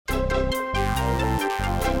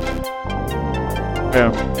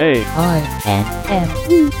I-M-A.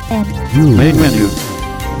 I-N-M-E-N-U. Main menu.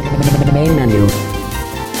 Main menu.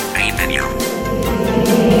 Main menu.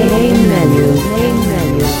 Main menu. Main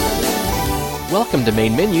menu. Welcome to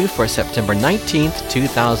Main Menu for September 19th,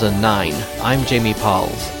 2009. I'm Jamie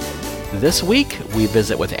Pauls. This week, we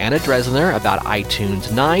visit with Anna Dresner about iTunes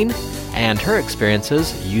 9 and her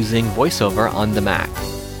experiences using VoiceOver on the Mac.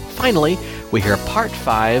 Finally, we hear part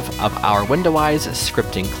 5 of our Windowise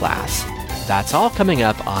scripting class. That's all coming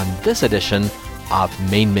up on this edition of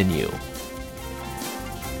Main Menu.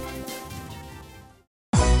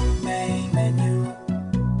 Main menu.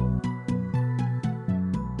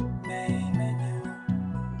 Main menu.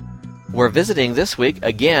 We're visiting this week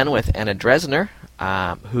again with Anna Dresner,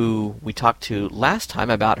 who we talked to last time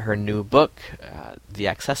about her new book, The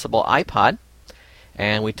Accessible iPod.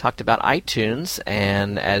 And we talked about iTunes,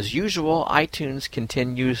 and as usual, iTunes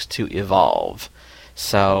continues to evolve.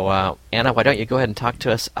 So, Anna, why don't you go ahead and talk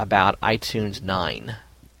to us about iTunes 9?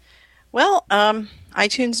 Well,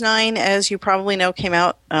 iTunes 9, as you probably know, came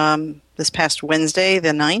out this past Wednesday,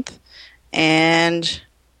 the 9th, and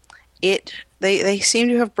they seem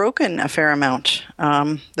to have broken a fair amount.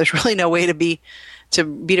 There's really no way to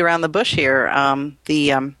beat around the bush here.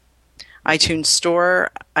 The iTunes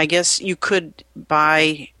Store, I guess you could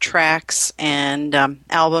buy tracks and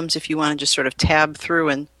albums if you want to just sort of tab through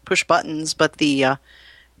and push buttons, but the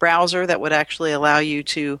browser that would actually allow you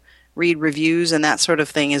to read reviews and that sort of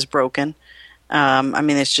thing is broken. I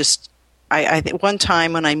mean, it's just I think one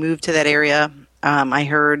time when I moved to that area, I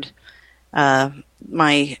heard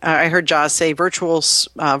Jaws say virtual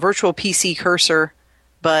PC cursor,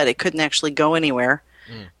 but it couldn't actually go anywhere.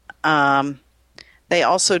 They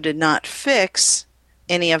also did not fix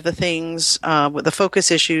any of the things with the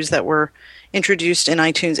focus issues that were introduced in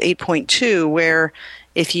iTunes 8.2, where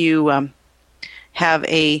if you have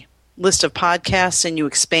a list of podcasts and you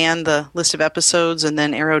expand the list of episodes and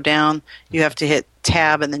then arrow down, you have to hit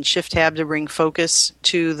tab and then shift tab to bring focus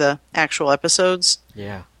to the actual episodes.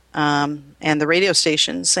 Yeah. And the radio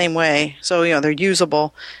stations, same way. So, they're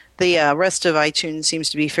usable. The rest of iTunes seems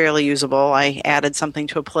to be fairly usable. I added something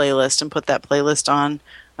to a playlist and put that playlist on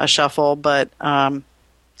a shuffle, but but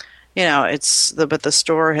the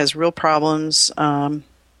store has real problems.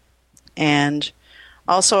 And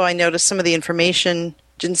also, I noticed some of the information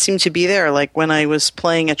didn't seem to be there. Like when I was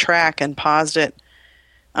playing a track and paused it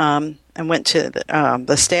and went to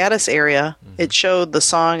the status area, it showed the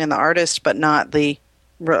song and the artist, but not the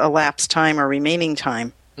elapsed time or remaining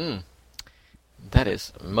time. That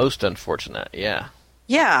is most unfortunate, yeah.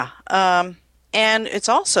 Yeah, and it's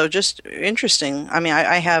also just interesting. I mean,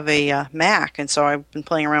 I have a Mac, and so I've been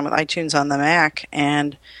playing around with iTunes on the Mac,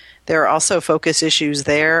 and there are also focus issues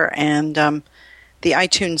there. And the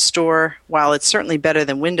iTunes Store, while it's certainly better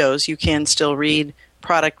than Windows, you can still read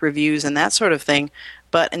product reviews and that sort of thing.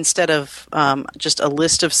 But instead of just a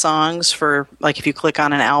list of songs for, like if you click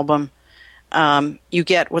on an album, you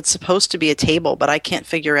get what's supposed to be a table, but I can't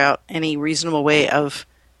figure out any reasonable way of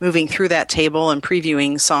moving through that table and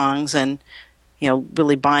previewing songs and,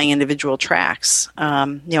 really buying individual tracks.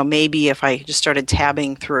 Maybe if I just started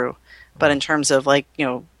tabbing through, but in terms of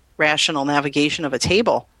rational navigation of a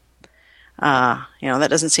table, that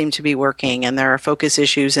doesn't seem to be working. And there are focus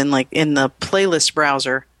issues in the playlist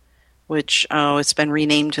browser, which, it's been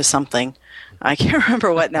renamed to something. I can't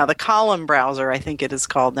remember what now. The column browser, I think it is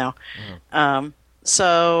called now.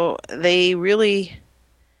 So they really,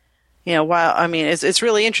 it's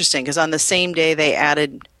really interesting because on the same day they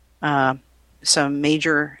added some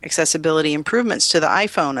major accessibility improvements to the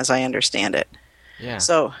iPhone, as I understand it. Yeah.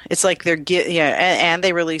 So it's like and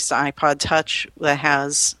they released the iPod Touch that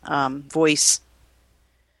has voice.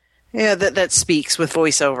 Yeah, that speaks with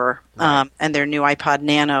VoiceOver, Right. And their new iPod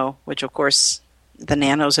Nano, which of course the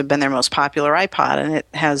Nanos have been their most popular iPod, and it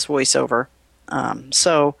has VoiceOver.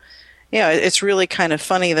 It's really kind of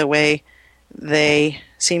funny the way they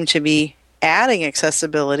seem to be adding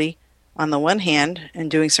accessibility on the one hand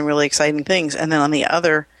and doing some really exciting things, and then on the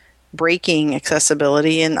other, breaking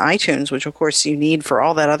accessibility in iTunes, which of course you need for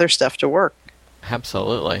all that other stuff to work.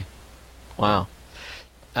 Absolutely. Wow.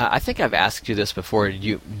 I think I've asked you this before.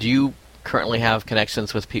 Do you currently have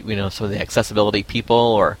connections with people, some of the accessibility people,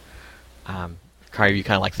 or are you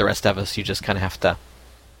kind of like the rest of us? You just kind of have to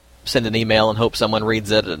send an email and hope someone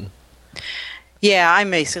reads it? Yeah, I'm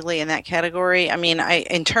basically in that category. I mean,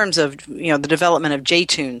 in terms of the development of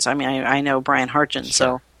JTunes, I mean, I know Brian Hartgen, Sure.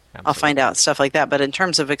 so Absolutely. I'll find out stuff like that. But in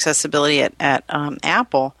terms of accessibility at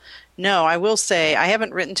Apple, no, I will say I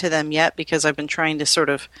haven't written to them yet because I've been trying to sort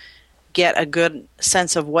of get a good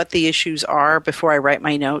sense of what the issues are before I write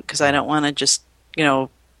my note, because I don't want to just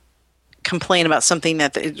complain about something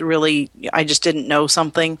that it really I just didn't know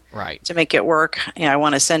something Right. to make it work. I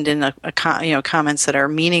want to send in comments that are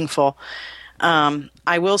meaningful.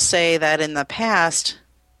 I will say that in the past,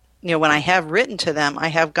 when I have written to them, I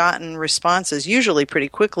have gotten responses, usually pretty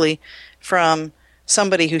quickly, from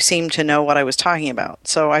somebody who seemed to know what I was talking about.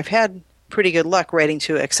 So I've had pretty good luck writing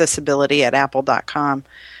to accessibility@apple.com.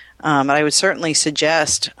 But I would certainly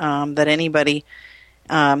suggest that anybody,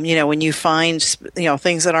 when you find,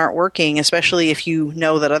 things that aren't working, especially if you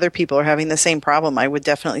know that other people are having the same problem, I would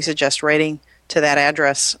definitely suggest writing to that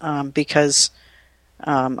address because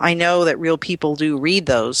I know that real people do read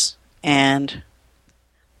those, and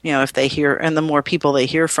if they hear, and the more people they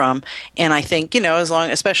hear from, and I think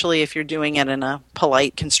especially if you're doing it in a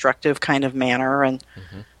polite, constructive kind of manner, and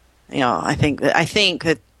I think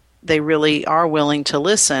that they really are willing to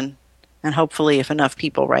listen, and hopefully, if enough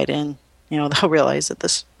people write in, they'll realize that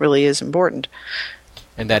this really is important.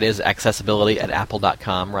 And that is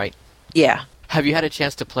accessibility@apple.com, right? Yeah. Have you had a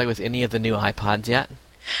chance to play with any of the new iPods yet?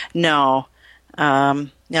 No.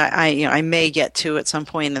 I may get to at some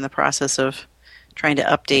point in the process of trying to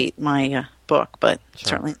update my book, but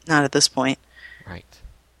certainly not at this point. Right.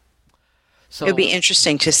 So it would be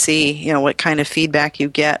interesting to see, what kind of feedback you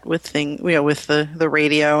get with with the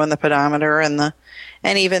radio and the pedometer and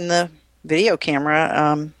even the video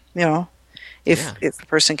camera. If the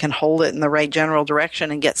person can hold it in the right general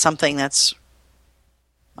direction and get something that's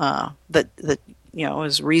that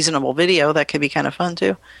is reasonable video, that could be kind of fun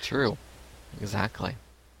too. True. Exactly.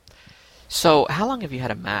 So, how long have you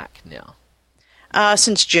had a Mac now?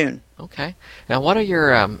 Since June. Okay. Now, what are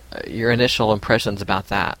your initial impressions about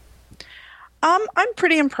that? I'm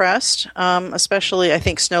pretty impressed. Especially, I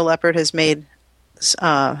think Snow Leopard has made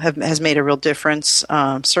has made a real difference.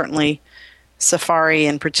 Certainly, Safari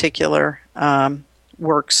in particular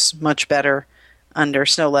works much better under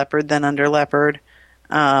Snow Leopard than under Leopard.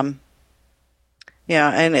 And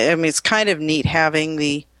I mean it's kind of neat having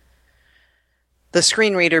the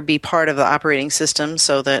screen reader be part of the operating system,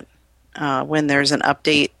 so that when there's an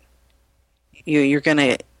update, you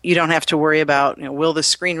don't have to worry about will the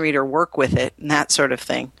screen reader work with it and that sort of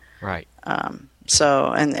thing. Right.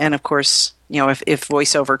 So and of course if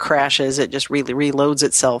VoiceOver crashes, it just really reloads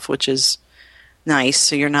itself, which is nice.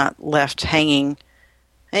 So you're not left hanging.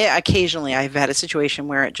 Occasionally, I've had a situation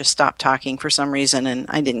where it just stopped talking for some reason, and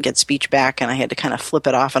I didn't get speech back, and I had to kind of flip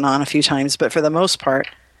it off and on a few times. But for the most part,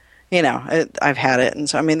 I've had it, and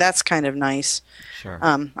so I mean that's kind of nice. Sure.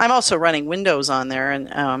 I'm also running Windows on there,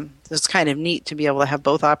 and it's kind of neat to be able to have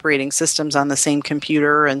both operating systems on the same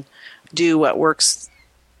computer and do what works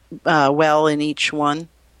well in each one.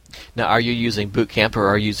 Now, are you using Boot Camp or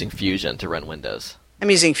are you using Fusion to run Windows? I'm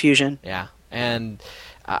using Fusion. Yeah, and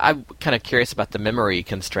I'm kind of curious about the memory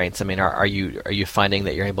constraints. I mean, are you finding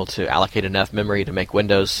that you're able to allocate enough memory to make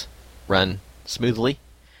Windows run smoothly?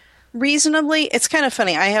 Reasonably. It's kind of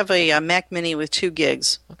funny. I have a Mac Mini with 2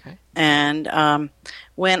 gigs. Okay. And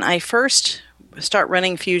when I first start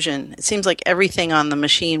running Fusion, it seems like everything on the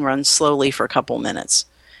machine runs slowly for a couple minutes.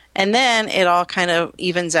 And then it all kind of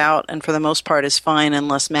evens out, and for the most part is fine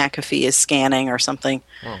unless McAfee is scanning or something.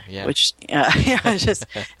 Oh, yeah. Which it just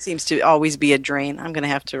seems to always be a drain. I'm going to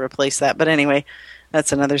have to replace that. But anyway,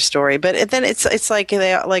 that's another story. But then it's like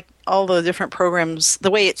all the different programs,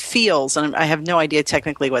 the way it feels, and I have no idea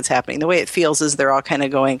technically what's happening. The way it feels is they're all kind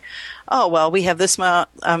of going, oh, well, we have this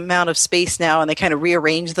amount of space now, and they kind of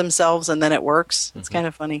rearrange themselves, and then it works. It's kind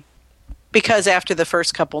of funny. Because after the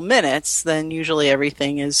first couple minutes, then usually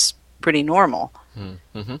everything is pretty normal.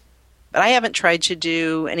 Mm-hmm. But I haven't tried to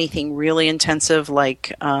do anything really intensive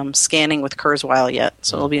like scanning with Kurzweil yet,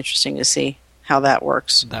 so it'll be interesting to see how that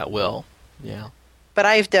works. That will, yeah. But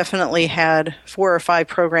I've definitely had 4 or 5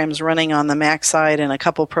 programs running on the Mac side and a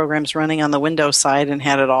couple programs running on the Windows side and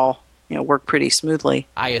had it all work pretty smoothly.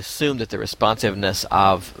 I assume that the responsiveness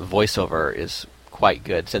of VoiceOver is quite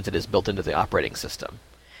good since it is built into the operating system.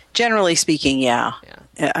 Generally speaking, yeah,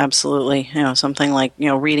 absolutely. Something like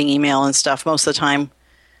reading email and stuff most of the time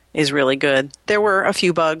is really good. There were a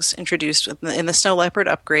few bugs introduced in the Snow Leopard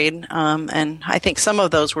upgrade, and I think some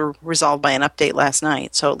of those were resolved by an update last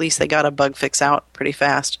night. So at least they got a bug fix out pretty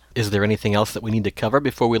fast. Is there anything else that we need to cover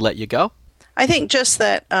before we let you go? I think just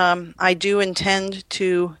that I do intend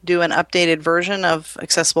to do an updated version of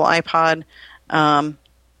Accessible iPod,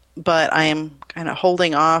 but I am kind of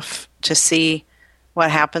holding off to see what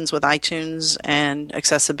happens with iTunes and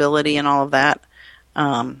accessibility and all of that,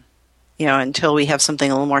 until we have something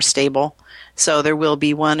a little more stable. So there will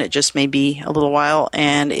be one. It just may be a little while.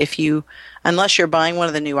 And unless you're buying one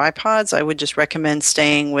of the new iPods, I would just recommend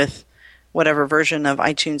staying with whatever version of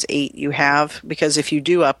iTunes 8 you have, because if you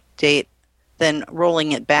do update, then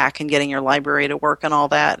rolling it back and getting your library to work and all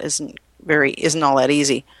that isn't all that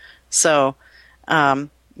easy. So,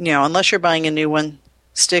 unless you're buying a new one,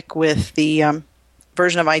 stick with the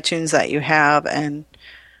version of iTunes that you have, and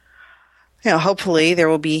hopefully there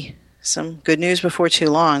will be some good news before too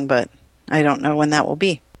long, but I don't know when that will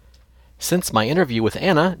be. Since my interview with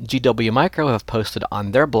Anna, GW Micro have posted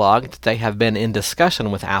on their blog that they have been in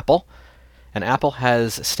discussion with Apple, and Apple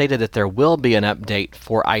has stated that there will be an update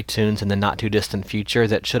for iTunes in the not-too-distant future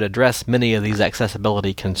that should address many of these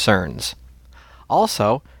accessibility concerns.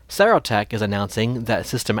 Also, Serotech is announcing that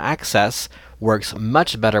System Access works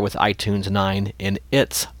much better with iTunes 9 in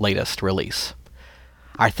its latest release.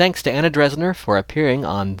 Our thanks to Anna Dresner for appearing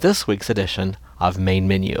on this week's edition of Main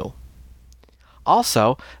Menu.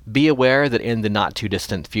 Also, be aware that in the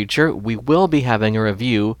not-too-distant future, we will be having a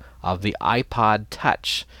review of the iPod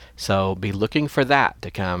Touch, so be looking for that to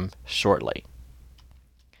come shortly.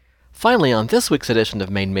 Finally, on this week's edition of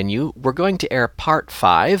Main Menu, we're going to air Part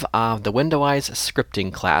 5 of the Windowise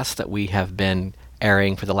scripting class that we have been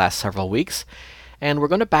airing for the last several weeks, and we're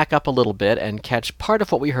going to back up a little bit and catch part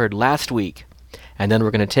of what we heard last week, and then we're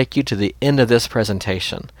going to take you to the end of this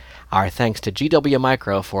presentation. Our thanks to GW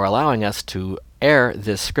Micro for allowing us to air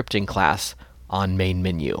this scripting class on Main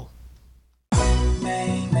Menu.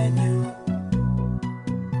 Main menu.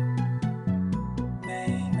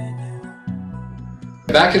 Main menu.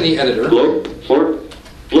 Back in the editor, Flip.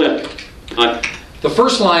 the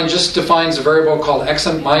first line just defines a variable called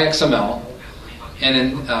myXML, and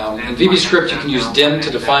in VBScript you can use dim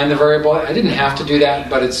to define the variable. I didn't have to do that,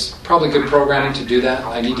 but it's probably good programming to do that.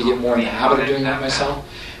 I need to get more in the habit of doing that myself.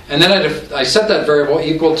 And then I set that variable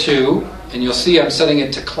equal to, and you'll see I'm setting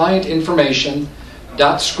it to client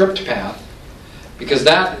information.script path, because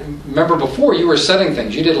that, remember before you were setting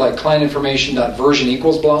things, you did like client information.version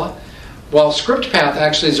equals blah. Well, script path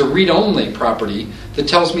actually is a read-only property that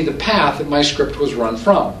tells me the path that my script was run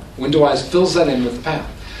from. Windowise fills that in with the path.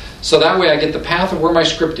 So that way I get the path of where my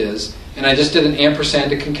script is, and I just did an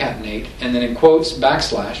ampersand to concatenate, and then in quotes,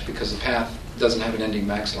 backslash, because the path doesn't have an ending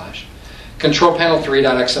backslash, control panel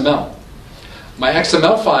 3.xml. My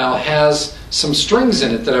XML file has some strings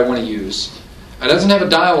in it that I want to use. It doesn't have a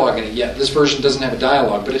dialog in it yet. This version doesn't have a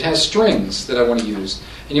dialog, but it has strings that I want to use.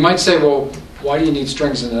 And you might say, well, why do you need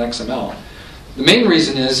strings in an XML? The main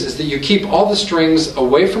reason is that you keep all the strings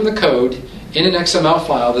away from the code in an XML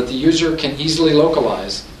file that the user can easily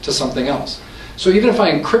localize to something else. So even if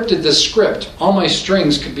I encrypted this script, all my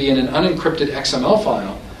strings could be in an unencrypted XML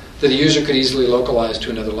file that a user could easily localize to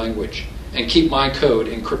another language and keep my code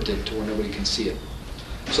encrypted to where nobody can see it.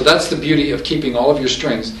 So that's the beauty of keeping all of your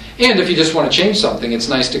strings. And if you just want to change something, it's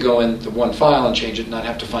nice to go in the one file and change it, not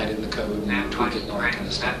have to find it in the code and tweak it and all that kind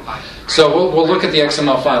of stuff. So we'll look at the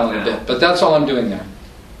XML file in a bit, but that's all I'm doing there.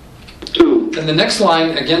 And the next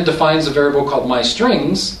line, again, defines a variable called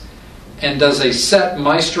myStrings and does a set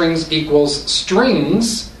myStrings equals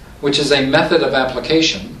strings, which is a method of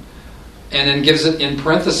application, and then gives it in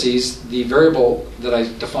parentheses the variable that I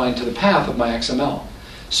defined to the path of my XML.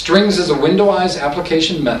 Strings is a Windowise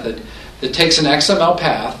application method that takes an XML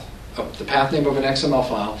path, the path name of an XML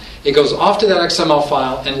file. It goes off to that XML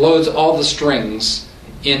file and loads all the strings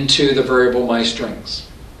into the variable myStrings.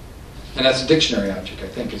 And that's a dictionary object, I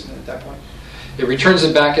think, isn't it, at that point? It returns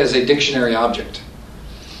it back as a dictionary object,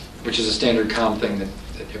 which is a standard COM thing that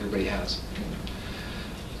everybody has.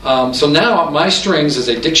 So now myStrings is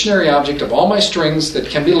a dictionary object of all my strings that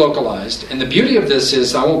can be localized. And the beauty of this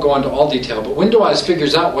is, I won't go into all detail, but Windowise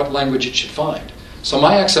figures out what language it should find. So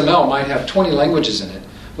my XML might have 20 languages in it.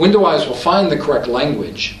 Windowise will find the correct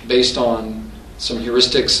language based on some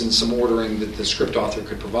heuristics and some ordering that the script author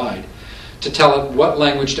could provide to tell it what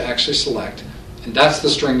language to actually select. And that's the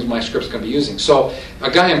strings my script's going to be using. So a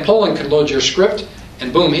guy in Poland can load your script,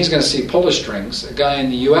 and boom, he's going to see Polish strings. A guy in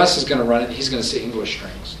the US is going to run it, he's going to see English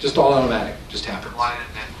strings. Just all automatic, just happens.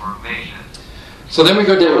 So then we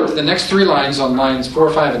go down to the next three lines on lines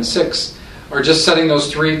 4, 5, and 6 are just setting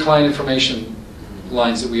those three client information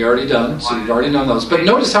lines that we already done, so you've already known those. But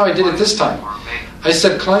notice how I did it this time. I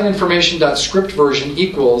said client information.script version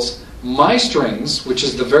equals myStrings, which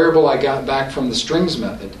is the variable I got back from the strings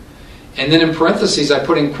method. And then in parentheses, I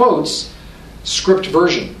put in quotes, script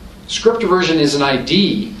version. Script version is an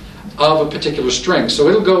ID of a particular string. So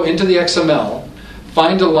it'll go into the XML,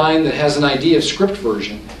 find a line that has an ID of script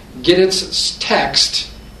version, get its text,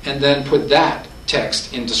 and then put that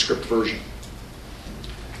text into script version.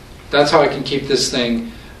 That's how I can keep this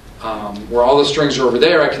thing where all the strings are over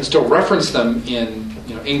there. I can still reference them in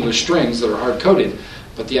English strings that are hard-coded,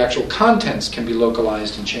 but the actual contents can be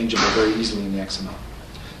localized and changeable very easily in the XML.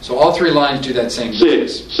 So all three lines do that same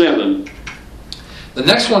 6, 7. The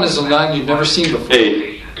next one is a line you've never seen before.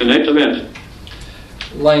 A. Connect event.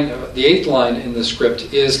 The 8th line in the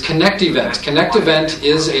script is connect event. Connect event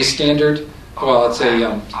is a standard, well, it's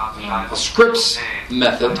a scripts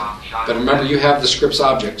method, but remember you have the scripts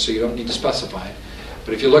object, so you don't need to specify it.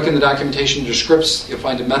 But if you look in the documentation of your scripts, you'll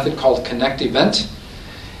find a method called connect event,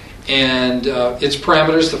 and its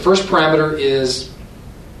parameters. The first parameter is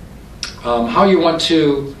how you want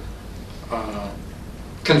to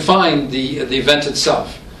confine the event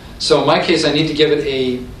itself. So in my case, I need to give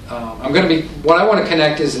it what I want to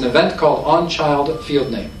connect is an event called onChild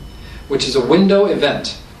field name, which is a window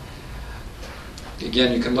event.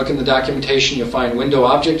 Again, you can look in the documentation, you'll find window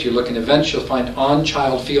object, you look in events, you'll find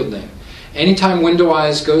onChild field name. Anytime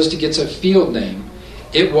WindowEyes goes to get a field name,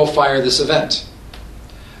 it will fire this event.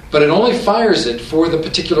 But it only fires it for the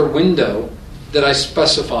particular window that I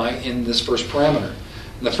specify in this first parameter.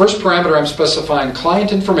 In the first parameter, I'm specifying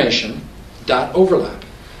client information dot overlap.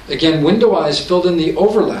 Again, WindowEyes filled in the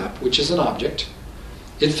overlap, which is an object.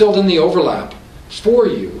 It filled in the overlap for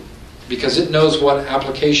you because it knows what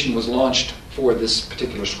application was launched for this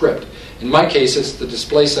particular script. In my case, it's the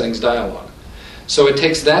display settings dialog. So it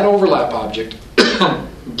takes that overlap object,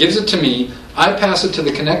 gives it to me, I pass it to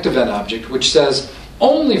the connect event object, which says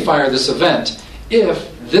only fire this event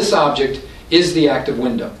if this object is the active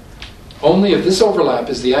window. Only if this overlap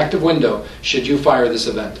is the active window should you fire this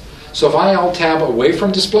event. So if I alt-tab away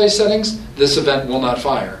from display settings, this event will not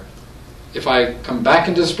fire. If I come back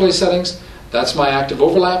into display settings, that's my active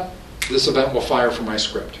overlap, this event will fire for my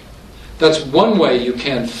script. That's one way you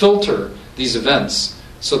can filter these events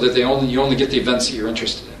so that you only get the events that you're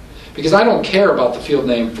interested in. Because I don't care about the field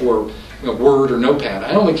name for Word or Notepad.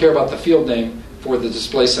 I only care about the field name for the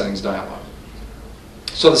display settings dialog.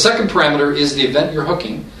 So the second parameter is the event you're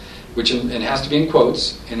hooking, which it has to be in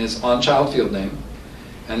quotes, and is onChild field name.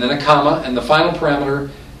 And then a comma, and the final parameter,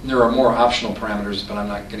 and there are more optional parameters, but I'm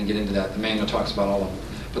not going to get into that. The manual talks about all of them.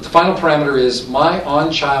 But the final parameter is my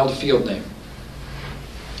onChild field name.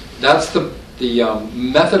 That's the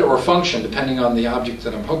method or function, depending on the object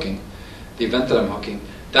that I'm hooking, the event that I'm hooking.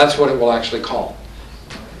 That's what it will actually call.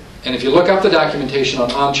 And if you look up the documentation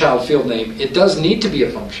on onChild field name, it does need to be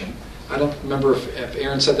a function. I don't remember if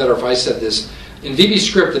Aaron said that or if I said this. In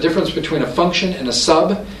VBScript, the difference between a function and a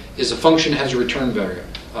sub is a function has a return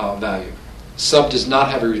value. Sub does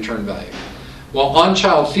not have a return value. Well,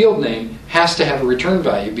 onChild field name has to have a return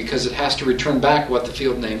value because it has to return back what the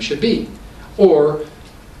field name should be. Or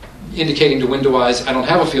indicating to WindowEyes, I don't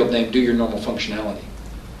have a field name, do your normal functionality.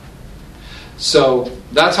 So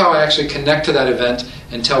that's how I actually connect to that event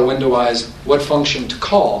and tell WindowEyes what function to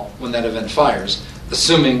call when that event fires,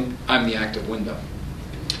 assuming I'm the active window.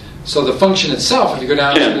 So the function itself, if you go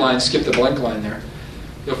down to the line, skip the blank line there,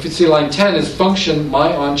 you'll see line 10 is function my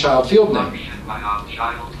onChild field name.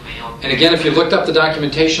 And again, if you looked up the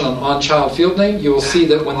documentation on onChild field name, you will see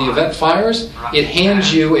that when the event fires, it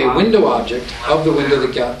hands you a window object of the window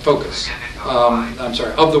that got focus.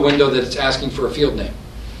 Of the window that it's asking for a field name.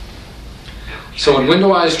 So when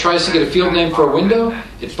WindowEyes tries to get a field name for a window,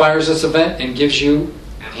 it fires this event and gives you,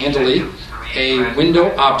 handily, a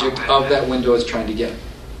window object of that window it's trying to get.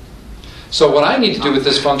 So what I need to do with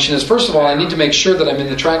this function is, first of all, I need to make sure that I'm in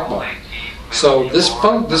the trackbar. So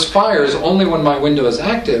this fires only when my window is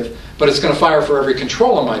active, but it's going to fire for every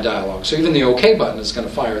control on my dialog. So even the OK button is going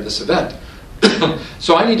to fire this event.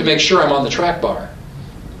 So I need to make sure I'm on the trackbar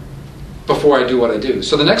before I do what I do.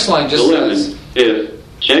 So the next line just 11. says... If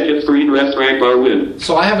check if screen rest trackbar win.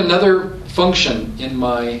 So I have another function in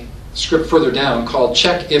my script further down called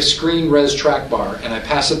check if screen res trackbar, and I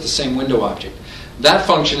pass it the same window object. That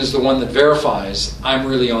function is the one that verifies I'm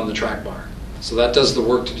really on the trackbar. So that does the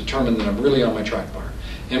work to determine that I'm really on my trackbar.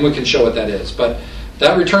 And we can show what that is. But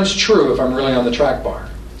that returns true if I'm really on the trackbar.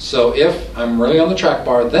 So if I'm really on the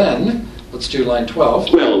trackbar, then, let's do line 12.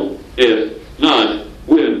 12. If not,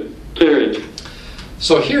 win. Parent.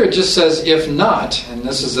 So here it just says if not, and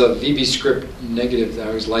this is a VBScript negative, I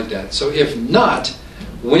always like that. So if not,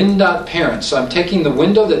 win.parent. So I'm taking the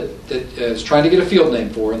window that is trying to get a field name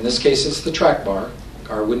for. In this case, it's the trackbar.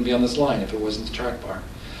 Or it wouldn't be on this line if it wasn't the trackbar.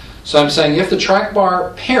 So I'm saying if the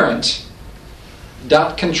trackbar parent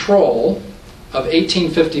dot control of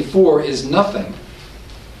 1854 is nothing,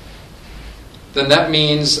 then that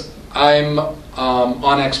means I'm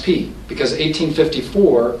on XP, because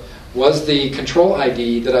 1854 was the control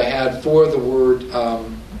ID that I had for the word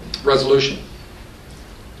resolution.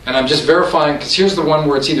 And I'm just verifying, because here's the one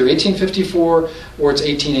where it's either 1854 or it's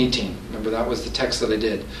 1818. Remember, that was the text that I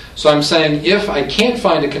did. So I'm saying if I can't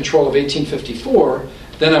find a control of 1854,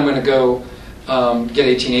 then I'm going to go get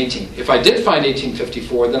 1818. If I did find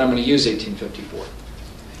 1854, then I'm going to use 1854.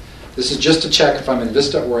 This is just to check if I'm in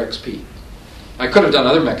Vista or XP. I could have done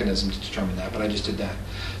other mechanisms to determine that, but I just did that.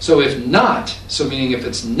 So if not, so meaning if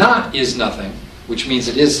it's not is nothing, which means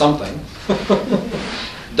it is something,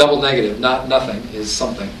 double negative, not nothing, is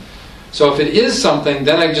something. So if it is something,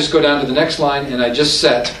 then I just go down to the next line and I just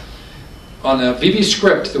set, on a VB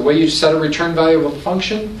script, the way you set a return value of a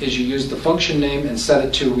function is you use the function name and set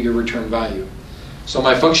it to your return value. So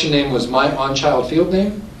my function name was my onChild field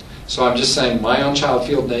name. So I'm just saying my onChild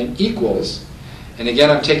field name equals, and again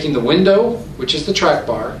I'm taking the window, which is the track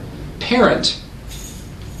bar, parent.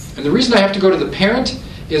 And the reason I have to go to the parent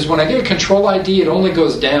is when I get a control ID, it only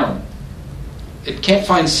goes down. It can't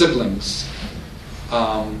find siblings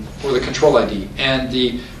for the control ID. And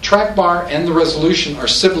the track bar and the resolution are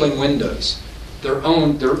sibling windows. Their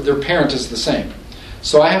parent is the same.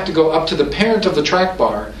 So I have to go up to the parent of the track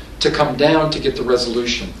bar to come down to get the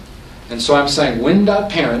resolution. And so I'm saying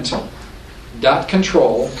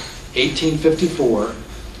win.parent.control 1854.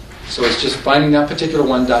 So it's just finding that particular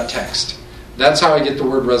one .text. That's how I get the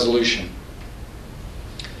word resolution.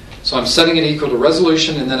 So I'm setting it equal to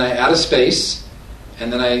resolution, and then I add a space,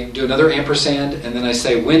 and then I do another ampersand, and then I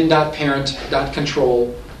say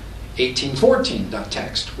win.parent.control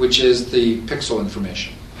 1814.text, which is the pixel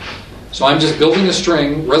information. So I'm just building a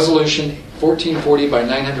string, resolution 1440 by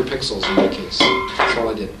 900 pixels in my case. That's all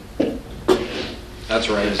I did. That's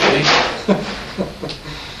right, isn't it?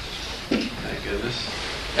 Thank goodness.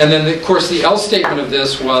 And then, of course, the else statement of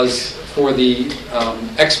this was for the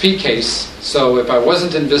XP case. So if I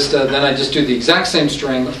wasn't in Vista, then I just do the exact same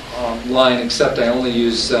string line, except I only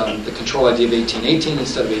use the control ID of 1818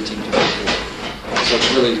 instead of 1854. So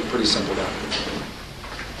it's really pretty simple that.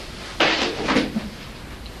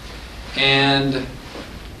 And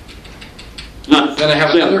then I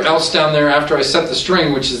have another else down there after I set the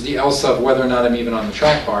string, which is the else of whether or not I'm even on the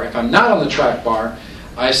track bar. If I'm not on the track bar,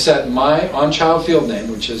 I set my onChild field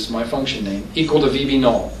name, which is my function name, equal to VB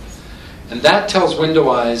null. And that tells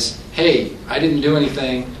WindoWise, hey, I didn't do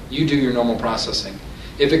anything, you do your normal processing.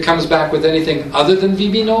 If it comes back with anything other than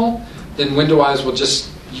VB null, then WindoWise will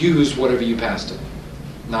just use whatever you passed it.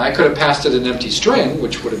 Now I could have passed it an empty string,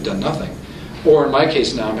 which would have done nothing. Or in my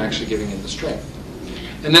case now, I'm actually giving it the string.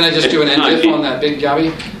 And then I just do an end if on that big gabby,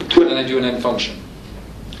 and then I do an end function.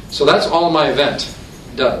 So that's all my event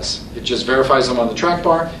does. It just verifies I'm on the track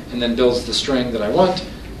bar, and then builds the string that I want,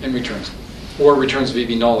 and returns it. Or returns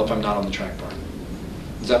VB null if I'm not on the track bar.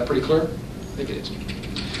 Is that pretty clear? I think it is.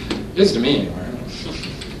 It is to me anyway.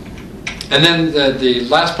 And then the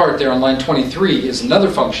last part there on line 23 is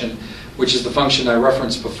another function, which is the function I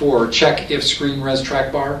referenced before, check if screen res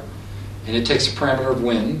track bar. And it takes a parameter of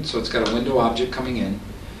win, so it's got a window object coming in.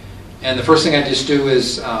 And the first thing I just do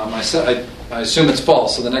is I assume it's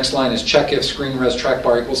false. So the next line is check if screen res track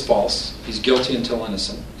bar equals false. He's guilty until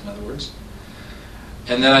innocent, in other words.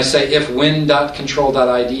 And then I say if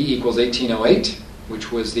win.control.id equals 1808,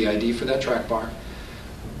 which was the ID for that track bar.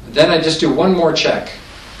 Then I just do one more check.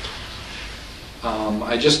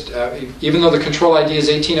 Even though the control ID is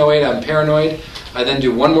 1808, I'm paranoid. I then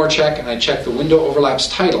do one more check, and I check the window overlaps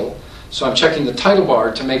title. So I'm checking the title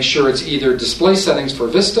bar to make sure it's either display settings for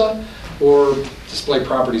Vista or display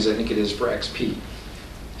properties, I think it is, for XP.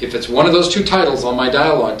 If it's one of those two titles on my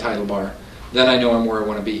dialog title bar, then I know I'm where I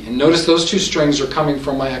want to be. And notice those two strings are coming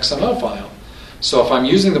from my XML file. So if I'm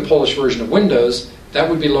using the Polish version of Windows, that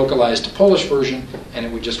would be localized to Polish version, and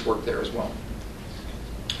it would just work there as well.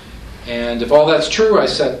 And if all that's true, I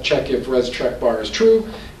check if res track bar is true,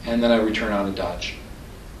 and then I return out a dodge.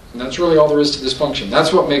 And that's really all there is to this function.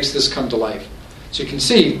 That's what makes this come to life. So you can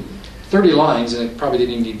see 30 lines, and it probably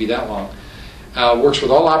didn't even need to be that long. Works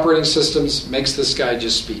with all operating systems, makes this guy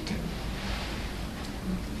just speak.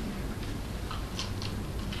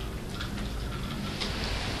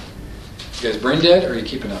 You guys brain dead, or are you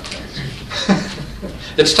keeping up?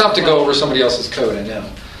 It's tough to go over somebody else's code, I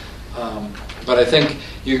know. But I think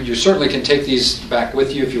you certainly can take these back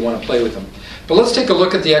with you if you want to play with them. But let's take a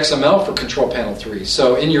look at the XML for Control Panel 3.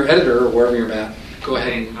 So in your editor, or wherever you're at, go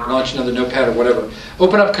ahead and launch another notepad or whatever.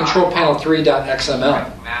 Open up Control Panel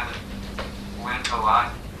 3.xml.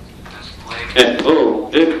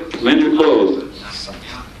 Menu closed.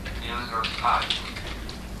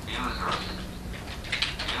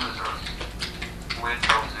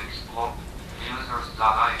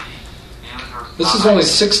 This is only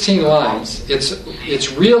 16 lines.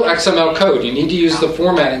 It's real XML code. You need to use the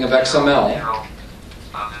formatting of XML,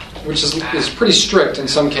 which is pretty strict in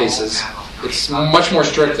some cases. It's much more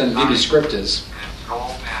strict than VBScript is.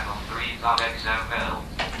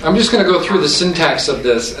 I'm just going to go through the syntax of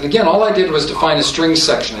this. And again, all I did was define a string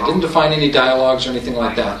section. I didn't define any dialogues or anything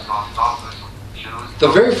like that. The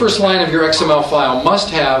very first line of your XML file must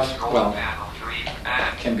have, well,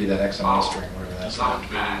 it can be that XML string, whatever that's not.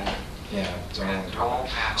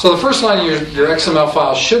 Yeah. So the first line of your XML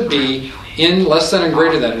file should be in less than and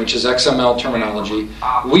greater than, which is XML terminology,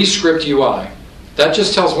 we script UI. That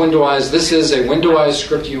just tells Windows this is a Windows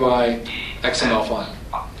script UI XML file.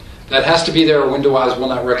 That has to be there, or Windows will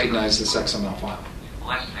not recognize this XML file.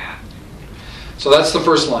 So that's the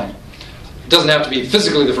first line. It doesn't have to be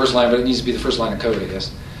physically the first line, but it needs to be the first line of code, I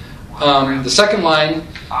guess. The second line,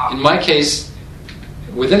 in my case,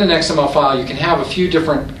 within an XML file, you can have a few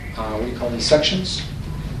different, what do you call these, sections?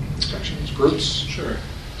 Sections, groups? Sure.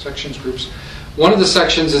 Sections, groups. One of the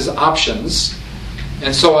sections is options.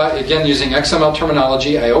 And so, again, using XML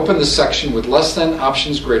terminology, I open this section with less than,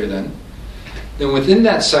 options greater than. Then within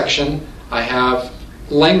that section, I have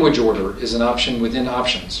language order is an option within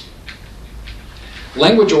options.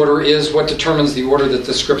 Language order is what determines the order that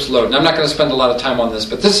the scripts load. And I'm not going to spend a lot of time on this,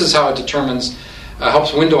 but this is how it determines,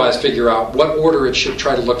 helps Windows figure out what order it should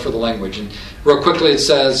try to look for the language. And real quickly, it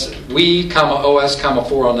says we, OS,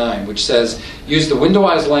 409, which says use the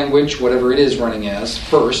Windows language, whatever it is running as,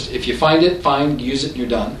 first. If you find it, fine, use it, and you're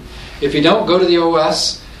done. If you don't, go to the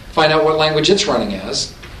OS, find out what language it's running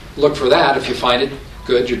as. Look for that. If you find it,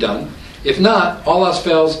 good, you're done. If not, all else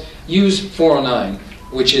fails, use 409,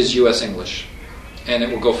 which is US English. And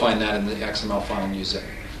it will go find that in the XML file and use it.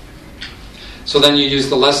 So then you use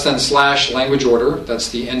the less than / language order. That's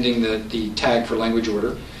the ending, the tag for language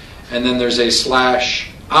order. And then there's a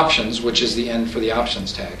 / options, which is the end for the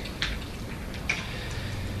options tag.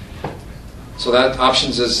 So that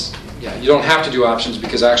options is, you don't have to do options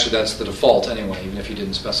because actually that's the default anyway, even if you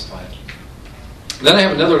didn't specify it. Then I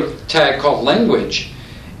have another tag called language.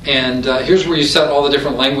 And here's where you set all the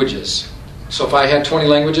different languages. So if I had 20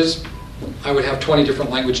 languages, I would have 20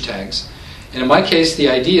 different language tags. And in my case, the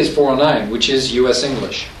ID is 409, which is US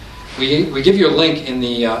English. We give you a link in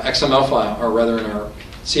the XML file, or rather in our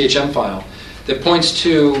CHM file, that points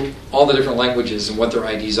to all the different languages and what their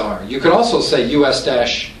IDs are. You could also say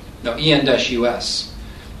EN-US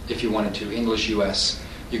if you wanted to, English US.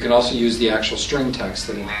 You can also use the actual string text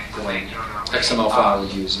that an XML file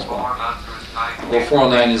would use as well. Well,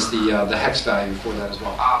 409 is the hex value for that as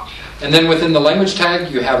well. And then within the language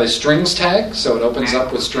tag, you have a strings tag, so it opens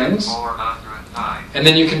up with strings. And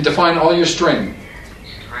then you can define all your string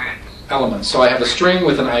elements. So I have a string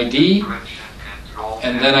with an ID,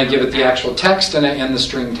 and then I give it the actual text, and I end the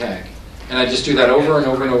string tag. And I just do that over and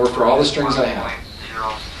over and over for all the strings I have.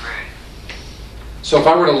 So if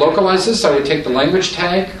I were to localize this, I would take the language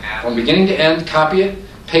tag from beginning to end, copy it,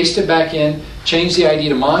 paste it back in, change the ID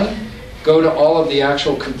to mine, go to all of the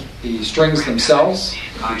actual the strings themselves,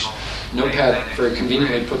 which Notepad very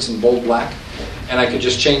conveniently puts in bold black, and I could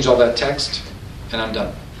just change all that text, and I'm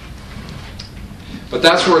done. But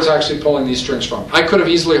that's where it's actually pulling these strings from. I could have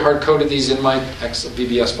easily hard-coded these in my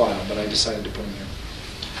VBS file, but I decided to put them here.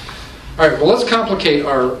 All right, well, let's complicate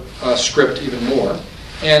our script even more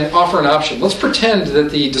and offer an option. Let's pretend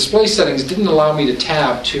that the display settings didn't allow me to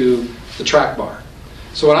tab to the trackbar.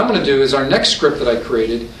 So what I'm going to do is our next script that I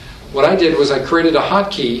created, what I did was I created a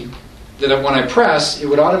hotkey that when I press, it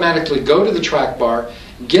would automatically go to the trackbar,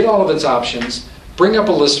 get all of its options, bring up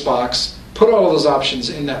a list box, put all of those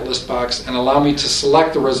options in that list box, and allow me to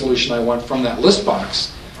select the resolution I want from that list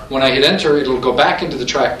box. When I hit enter, it'll go back into the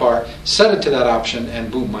trackbar, set it to that option,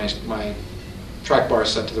 and boom, my trackbar is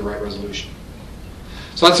set to the right resolution.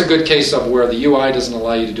 So that's a good case of where the UI doesn't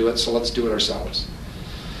allow you to do it, so let's do it ourselves.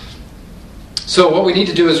 So what we need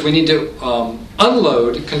to do is we need to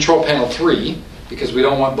unload Control Panel 3, because we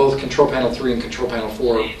don't want both Control Panel 3 and Control Panel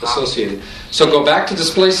 4 associated. So go back to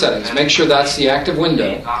Display Settings, make sure that's the active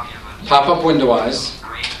window, pop up Windows,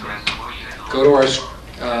 go to our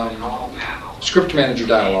Script Manager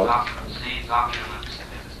dialog,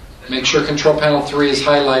 make sure Control Panel 3 is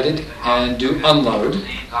highlighted, and do Unload.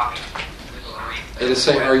 It'll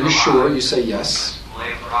say, are you sure? You say yes.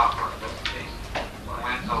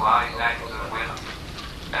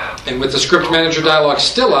 And with the Script Manager dialog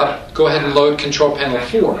still up, go ahead and load Control Panel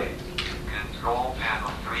 4. Control.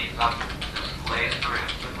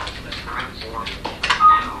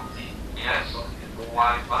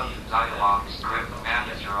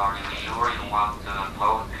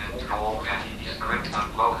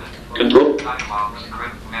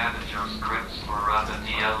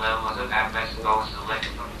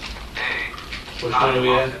 Which one are we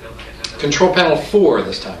at? Control Panel 4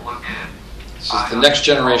 this time. This is the next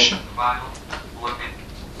generation.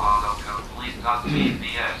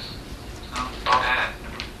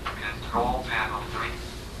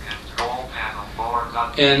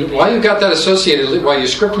 And while you've got that associated, while your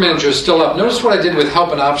script manager is still up, notice what I did with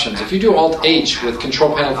help and options. If you do Alt-H with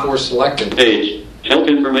Control Panel 4 selected, H. Help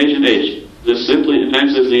information H. This simply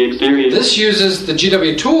enhances the experience. this uses the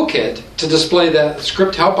GW Toolkit to display the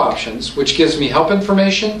script help options, which gives me help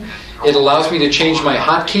information. It allows me to change my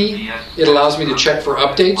hotkey. It allows me to check for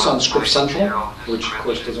updates on Script Central, which of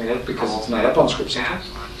course doesn't work because it's not up on Script Central.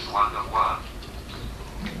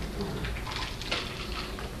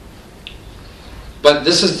 But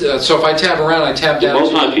this is, so if I tab around, I tab down.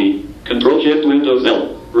 Default hotkey. Control Shift Windows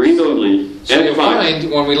L. Read only. So you'll find,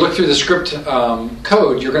 when we look through the script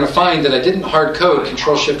code, you're going to find that I didn't hard code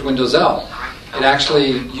Control Shift Windows L. It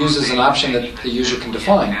actually uses an option that the user can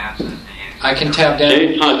define. I can tab down.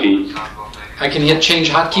 Change hotkey. I can hit Change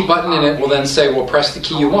Hotkey button, and it will then say, well, press the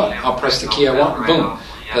key you want. I'll press the key I want, and boom.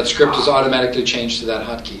 That script is automatically changed to that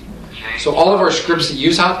hotkey. So all of our scripts that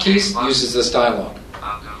use hotkeys uses this dialog.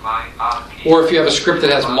 Or if you have a script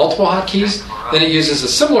that has multiple hotkeys, then it uses a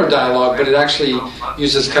similar dialog, but it actually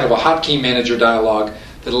uses kind of a hotkey manager dialog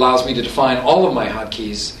that allows me to define all of my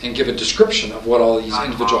hotkeys and give a description of what all these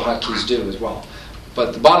individual hotkeys do as well.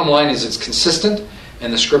 But the bottom line is it's consistent,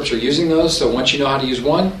 and the scripts are using those, so once you know how to use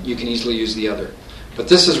one, you can easily use the other. But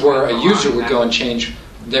this is where a user would go and change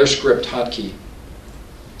their script hotkey.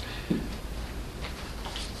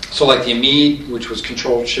 So like the Amid, which was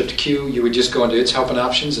Control-Shift-Q, you would just go into its help and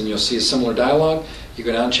options, and you'll see a similar dialog. You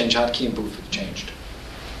go down, change hotkey, and poof, it's changed.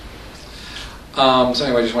 So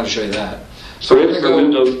anyway, I just wanted to show you that. So we're going to go.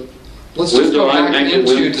 Windows. Let's just go back Windows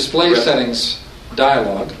into Windows. display settings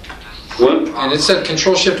dialog, What? and it said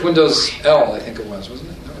Control-Shift-Windows L, I think it was,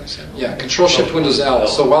 wasn't it? Is that what I said? Yeah, Control-Shift-Windows L.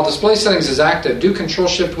 So while display settings is active, do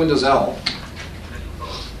Control-Shift-Windows L.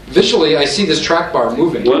 Visually, I see this track bar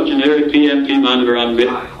moving. What generic PMP monitor on bit?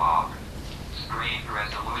 Screen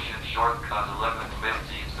resolution shortcut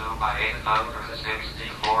 1150 2 by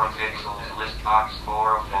 8064 pixels. List box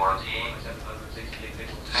 414.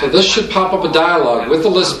 So this should pop up a dialog with the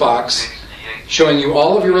list box showing you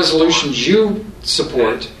all of your resolutions you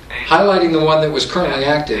support, highlighting the one that was currently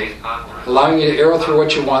active, allowing you to arrow through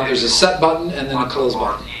what you want. There's a set button and then a close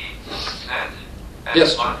button.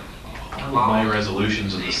 Yes, John? All of my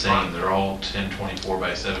resolutions are the same. They're all 1024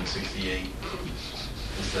 by 768.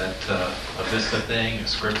 Is that a Vista thing, a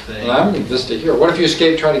script thing? Well, I'm in Vista here. What if you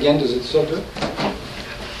escape, try it again? Does it still do it?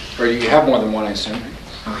 Or you have more than one, I assume.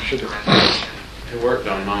 Oh, it should do. It worked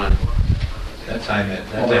on mine. That time I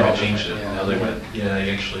changed it. Yeah. Now they went. Yeah, I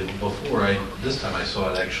actually this time I saw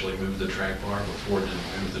it actually move the track bar. Before it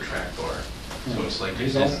didn't move the track bar. So it's like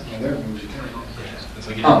He's it also, didn't- yeah, there it moves again. yeah, it's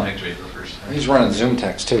like it didn't activate the first time. He's running Zoom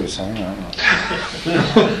text too, so I don't know.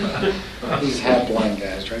 These half blind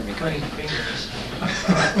guys drive me crazy.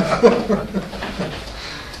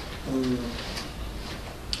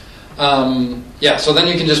 Yeah, so then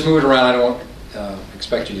you can just move it around. I don't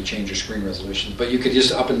expect you to change your screen resolutions, but you could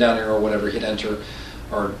just up and down arrow or whatever, hit enter,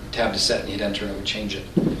 or tab to set and hit enter, and it would change it.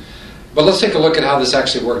 But let's take a look at how this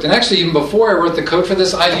actually worked. And actually, even before I wrote the code for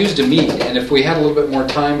this, I used Amid. And if we had a little bit more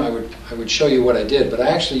time, I would show you what I did. But I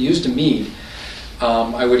actually used Amid.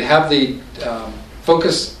 I would have the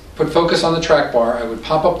put focus on the track bar. I would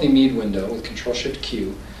pop up the Amid window with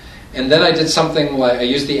Control-Shift-Q. And then I did something like, I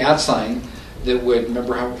used the @ sign that would,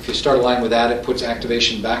 remember how if you start a line with @ it puts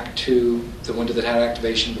activation back to the window that had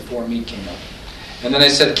activation before Amid came up. And then I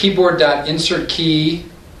said keyboard.insert key,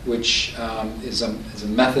 which is a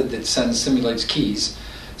method that simulates keys,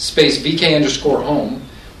 space VK_home,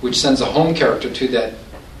 which sends a home character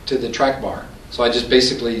to the track bar. So I just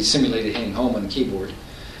basically simulated hitting home on the keyboard.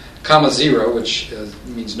 Comma 0, which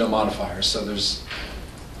means no modifiers, so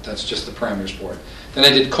that's just the parameters for it. Then I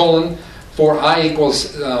did colon for I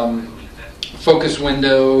equals focus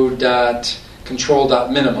window dot control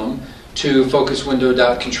dot minimum to focus window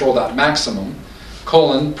dot control dot maximum,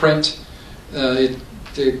 colon print I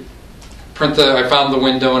found the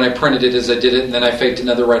window and I printed it as I did it, and then I faked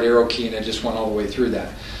another right arrow key and I just went all the way through that.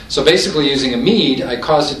 So basically using Amid, I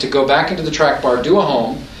caused it to go back into the track bar, do a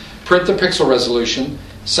home, print the pixel resolution,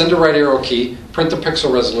 send a right arrow key, print the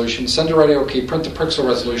pixel resolution, send a right arrow key, print the pixel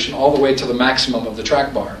resolution, all the way to the maximum of the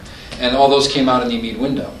track bar. And all those came out in the Amid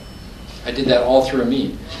window. I did that all through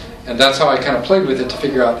Amid. And that's how I kind of played with it to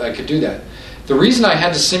figure out I could do that. The reason I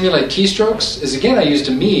had to simulate keystrokes is, again, I used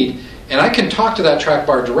Amid, and I can talk to that track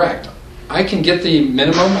bar direct. I can get the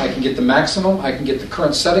minimum, I can get the maximum, I can get the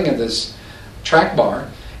current setting of this track bar,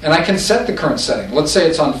 and I can set the current setting. Let's say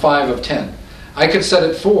it's on 5 of 10. I could set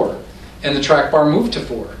it 4, and the track bar moved to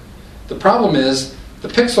 4. The problem is the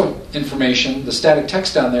pixel information, the static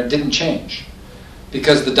text down there, didn't change.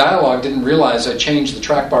 Because the dialog didn't realize I changed the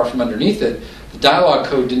track bar from underneath it. The dialog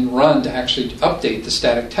code didn't run to actually update the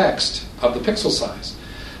static text of the pixel size.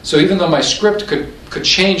 So even though my script could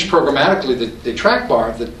change programmatically the track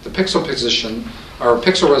bar, the pixel position or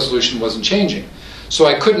pixel resolution wasn't changing. So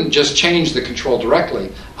I couldn't just change the control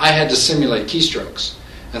directly. I had to simulate keystrokes.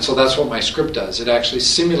 And so that's what my script does. It actually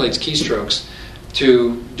simulates keystrokes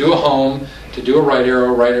to do a home, to do a right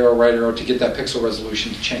arrow, right arrow, right arrow, to get that pixel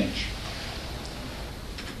resolution to change.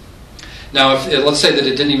 Now, let's say that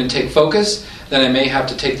it didn't even take focus, then I may have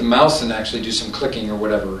to take the mouse and actually do some clicking or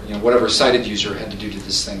whatever, whatever sighted user had to do to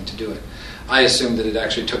this thing to do it. I assumed that it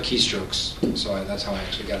actually took keystrokes, so that's how I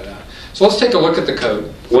actually got it out. So let's take a look at the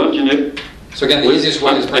code. So again, the easiest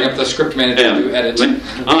way is bring up the script manager and do edit.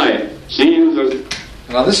 I see you.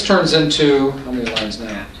 Now this turns into, how many lines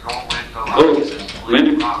now?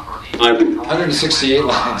 168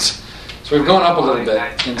 lines. So we've gone up a little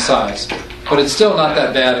bit in size, but it's still not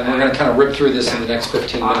that bad, and we're going to kind of rip through this in the next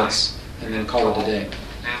 15 minutes and then call it a day.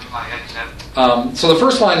 So the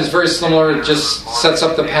first line is very similar. It just sets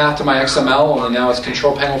up the path to my XML, only now it's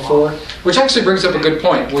Control Panel 4, which actually brings up a good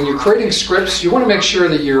point. When you're creating scripts, you want to make sure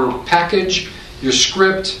that your package, your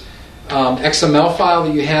script, XML file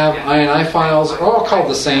that you have, INI files, are all called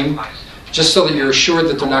the same, just so that you're assured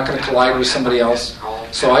that they're not going to collide with somebody else.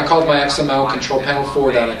 So I called my XML Control Panel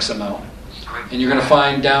 4.xml. And you're going to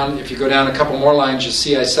find down, if you go down a couple more lines, you'll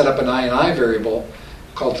see I set up an INI variable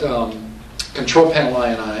called Control Panel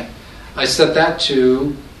INI. I set that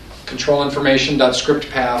to control information.script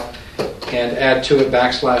path and add to it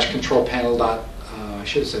 / control panel I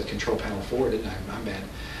should have said control panel 4, didn't I? My bad.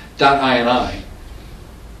 .ini,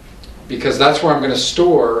 because that's where I'm going to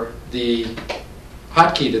store the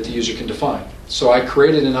hotkey that the user can define. So I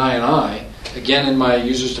created an INI, again in my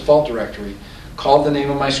user's default directory, called the name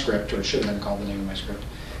of my script, or it should have been called the name of my script,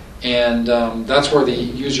 and that's where the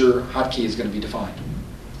user hotkey is going to be defined.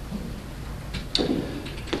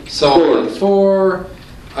 So for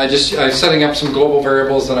I'm setting up some global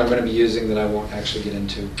variables that I'm going to be using that I won't actually get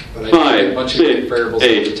into, but I did a bunch of variables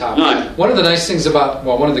at the top. 9. One of the nice things about,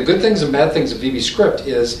 one of the good things and bad things of VBScript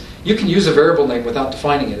is you can use a variable name without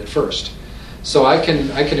defining it at first. So I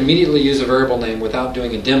can immediately use a variable name without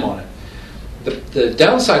doing a dim on it. The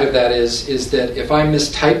downside of that is that if I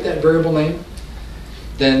mistype that variable name,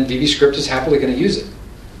 then VBScript is happily going to use it.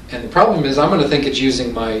 And the problem is I'm going to think it's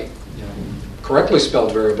using my correctly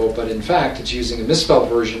spelled variable, but in fact it's using a misspelled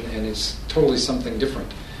version and it's totally something different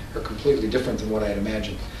or completely different than what I had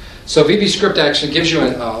imagined. So VBScript actually gives you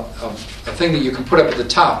a thing that you can put up at the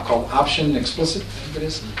top called option explicit, I think it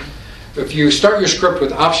is. If you start your script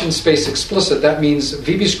with option space explicit, that means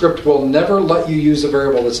VBScript will never let you use a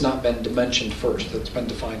variable that's not been dimensioned first, that's been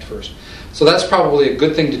defined first. So that's probably a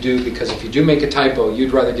good thing to do, because if you do make a typo,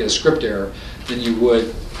 you'd rather get a script error than you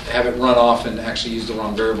would have it run off and actually use the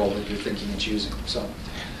wrong variable that you're thinking it's using. So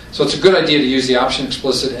it's a good idea to use the option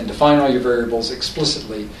explicit and define all your variables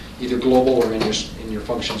explicitly, either global or in your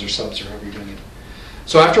functions or subs or however you're doing it.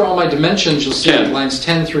 So after all my dimensions, you'll see lines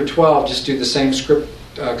 10 through 12 just do the same script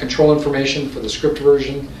control information for the script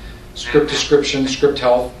version, script description, script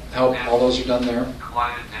help, all those are done there.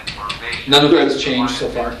 None of that has changed so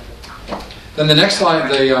far. Then the next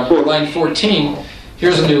line, line 14,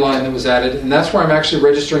 here's a new line that was added, and that's where I'm actually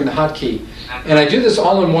registering the hotkey. And I do this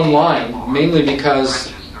all in one line, mainly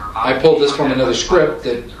because I pulled this from another script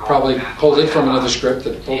that probably pulled it from another script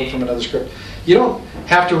that pulled it from another script. You don't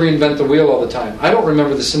have to reinvent the wheel all the time. I don't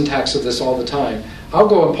remember the syntax of this all the time. I'll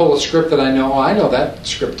go and pull a script that I know that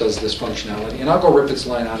script does this functionality, and I'll go rip its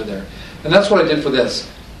line out of there. And that's what I did for this.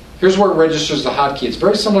 Here's where it registers the hotkey. It's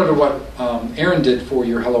very similar to what Aaron did for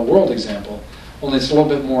your Hello World example, only it's a little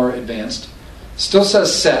bit more advanced. Still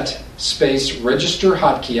says set space register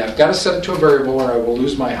hotkey. I've got to set it to a variable or I will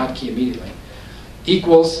lose my hotkey immediately.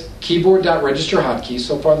 Equals keyboard.register hotkey,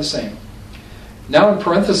 so far the same. Now in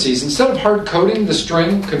parentheses, instead of hard coding the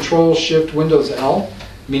string Control-Shift-Windows-L,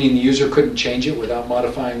 meaning the user couldn't change it without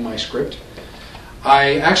modifying my script,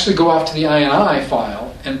 I actually go off to the INI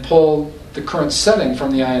file and pull the current setting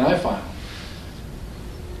from the INI file.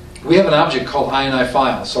 We have an object called INI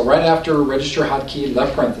file. So right after register hotkey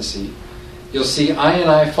left parenthesis, you'll see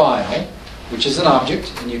INI file, which is an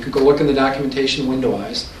object, and you can go look in the documentation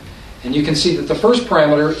window-ized, and you can see that the first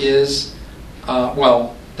parameter is,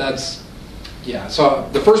 so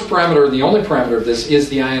the first parameter, the only parameter of this is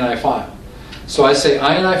the INI file. So I say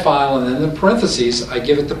INI file, and then in parentheses, I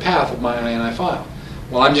give it the path of my INI file.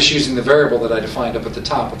 Well, I'm just using the variable that I defined up at the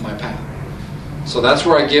top of my path. So that's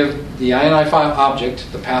where I give the INI file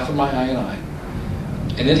object the path of my INI,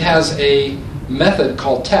 and it has a method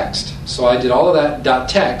called text. So I did all of that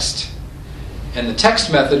 .text, and the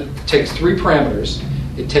text method takes 3 parameters.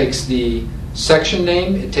 It takes the section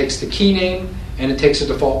name, it takes the key name, and it takes a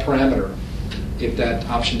default parameter if that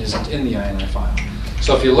option isn't in the INI file.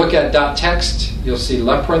 So if you look at .text, you'll see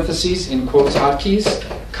left parentheses, in quotes, hotkeys,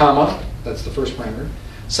 comma, that's the first parameter.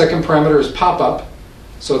 Second parameter is pop-up,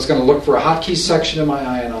 so it's going to look for a hotkeys section in my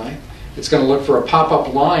INI. It's going to look for a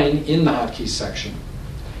pop-up line in the hotkeys section.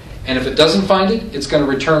 And if it doesn't find it, it's going to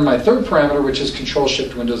return my third parameter, which is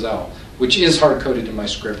Control-Shift-Windows-L, which is hard-coded in my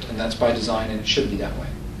script, and that's by design, and it should be that way.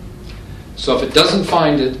 So if it doesn't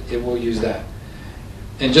find it, it will use that.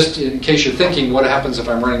 And just in case you're thinking, what happens if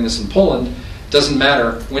I'm running this in Poland? Doesn't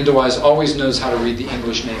matter. Windows always knows how to read the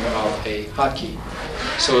English name of a hotkey.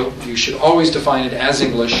 So you should always define it as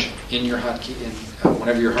English in your hotkey,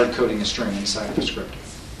 whenever you're hard-coding a string inside of the script.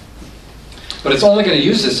 But it's only going to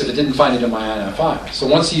use this if it didn't find it in my INI file. So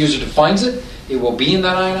once the user defines it, it will be in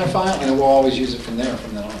that INI file, and it will always use it from there,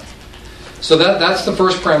 from then on. So that's the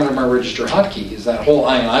first parameter of my register hotkey, is that whole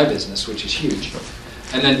INI business, which is huge.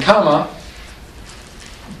 And then comma,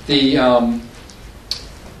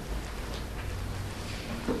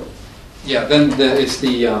 it's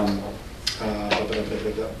the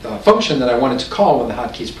function that I wanted to call when the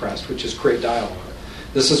hotkey's pressed, which is create dialog.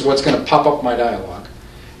 This is what's going to pop up my dialog.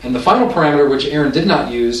 And the final parameter, which Aaron did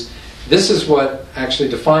not use, this is what actually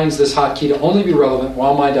defines this hotkey to only be relevant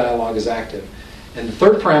while my dialog is active. And the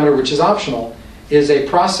third parameter, which is optional, is a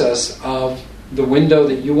process of the window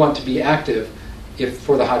that you want to be active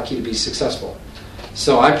for the hotkey to be successful.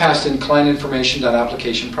 So I passed in client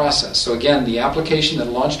information.application process. So again, the application that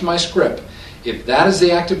launched my script, if that is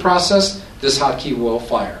the active process, this hotkey will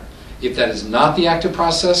fire. If that is not the active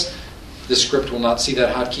process, the script will not see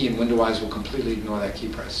that hotkey, and Windows will completely ignore that key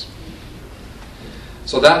press.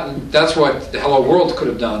 So that's what the Hello World could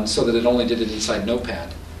have done, so that it only did it inside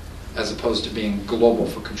Notepad, as opposed to being global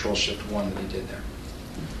for Control-Shift-1 that he did there.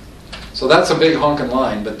 So that's a big honking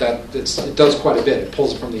line, but it does quite a bit. It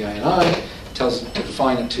pulls it from the INI, tells it to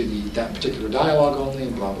define it to that particular dialog only,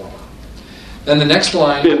 and blah, blah, blah. Then the next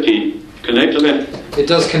line, 50. Connect event. It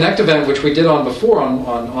does connect event, which we did on before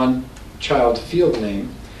on child field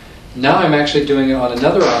name. Now I'm actually doing it on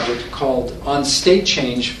another object called on state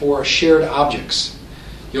change for shared objects.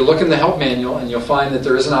 You'll look in the help manual and you'll find that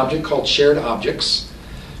there is an object called shared objects.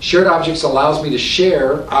 Shared objects allows me to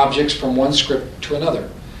share objects from one script to another.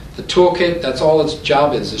 The toolkit, that's all its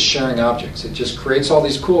job is sharing objects. It just creates all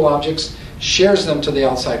these cool objects, shares them to the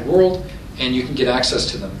outside world, and you can get access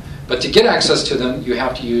to them. But to get access to them, you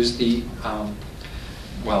have to use the,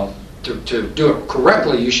 to do it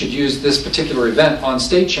correctly, you should use this particular event on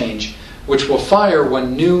state change, which will fire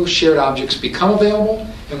when new shared objects become available,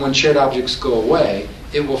 and when shared objects go away,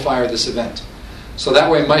 it will fire this event. So that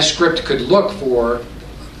way my script could look for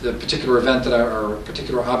the particular event or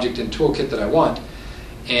particular object in toolkit that I want,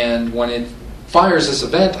 and when it fires this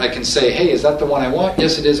event, I can say, hey, is that the one I want?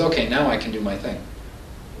 Yes, it is. Okay, now I can do my thing.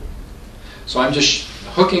 So I'm just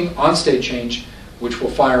hooking on state change, which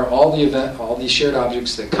will fire all the shared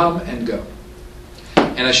objects that come and go.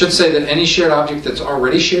 And I should say that any shared object that's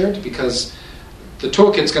already shared, because the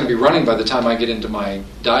toolkit's going to be running by the time I get into my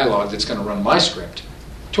dialog that's going to run my script.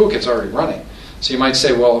 Toolkit's already running. So you might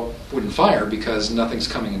say, well, it wouldn't fire because nothing's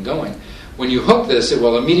coming and going. When you hook this, it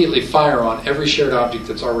will immediately fire on every shared object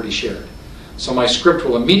that's already shared. So my script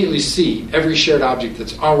will immediately see every shared object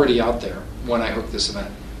that's already out there when I hook this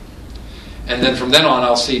event. And then from then on,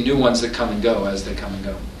 I'll see new ones that come and go as they come and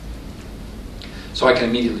go. So I can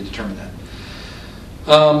immediately determine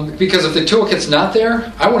that. Because if the toolkit's not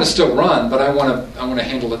there, I want to still run, but I want to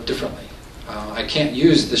handle it differently. I can't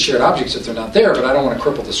use the shared objects if they're not there, but I don't want to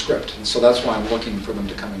cripple the script. And so that's why I'm looking for them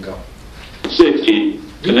to come and go. 60. You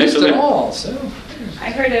Connect missed it event. all, so...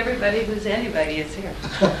 I heard everybody who's anybody is here.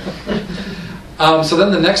 So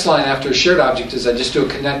then the next line after a shared object is I just do a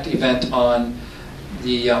connect event on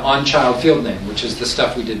the on-child field name, which is the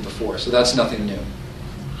stuff we did before. So that's nothing new.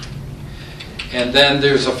 And then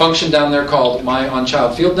there's a function down there called my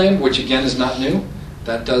on-child field name, which again is not new.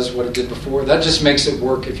 That does what it did before. That just makes it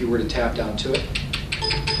work if you were to tab down to it.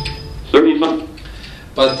 35.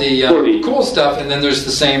 But the cool stuff, and then there's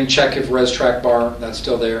the same check if res track bar, that's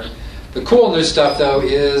still there. The cool new stuff, though,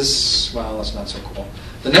 is, well, that's not so cool.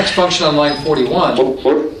 The next function on line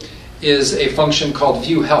 41 is a function called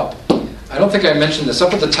view help. I don't think I mentioned this.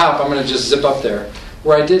 Up at the top, I'm going to just zip up there,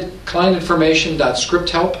 where I did client information.script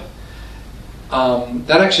help.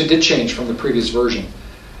 That actually did change from the previous version.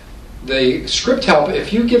 The script help,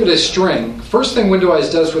 if you give it a string, first thing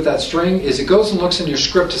Windows does with that string is it goes and looks in your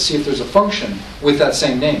script to see if there's a function with that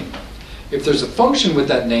same name. If there's a function with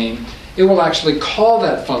that name, it will actually call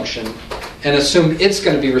that function and assume it's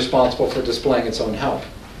going to be responsible for displaying its own help.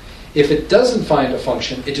 If it doesn't find a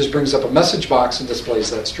function, it just brings up a message box and displays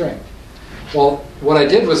that string. Well, what I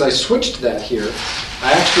did was I switched that here.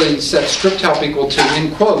 I actually set script help equal to,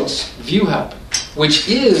 in quotes, view help, which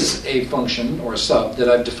is a function or a sub that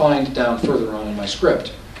I've defined down further on in my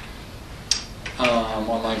script. On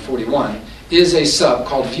line 41 is a sub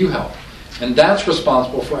called view help, and that's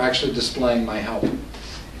responsible for actually displaying my help.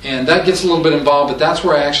 And that gets a little bit involved, but that's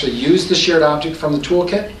where I actually use the shared object from the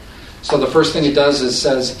toolkit. So the first thing it does is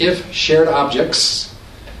says if shared objects,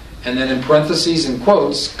 and then in parentheses and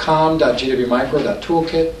quotes,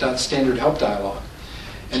 com.gwmicro.toolkit.standardhelp dialog.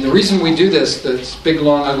 And the reason we do this big,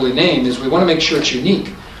 long, ugly name, is we want to make sure it's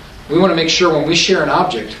unique. We want to make sure when we share an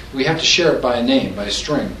object, we have to share it by a name, by a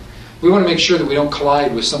string. We want to make sure that we don't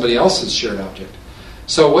collide with somebody else's shared object.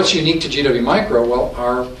 So what's unique to GW Micro? Well,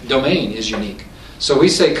 our domain is unique. So we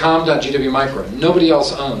say com.gwmicro. Nobody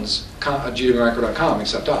else owns gwmicro.com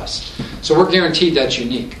except us. So we're guaranteed that's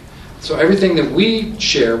unique. So everything that we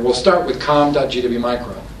share will start with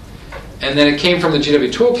com.gwmicro. And then it came from the GW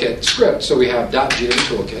Toolkit script, so we have .gw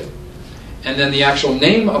Toolkit. And then the actual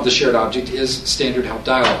name of the shared object is standard help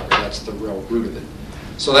dialog. That's the real root of it.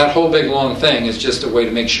 So that whole big long thing is just a way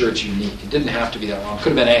to make sure it's unique. It didn't have to be that long. It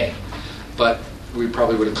could have been A, but we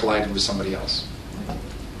probably would have collided with somebody else.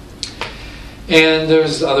 And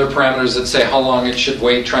there's other parameters that say how long it should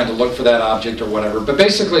wait trying to look for that object or whatever. But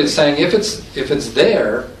basically it's saying if it's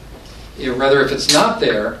there, rather if it's not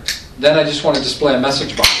there, then I just want to display a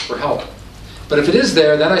message box for help. But if it is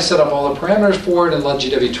there, then I set up all the parameters for it and let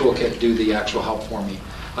GW Toolkit do the actual help for me.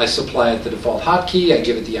 I supply it the default hotkey, I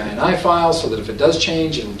give it the INI file so that if it does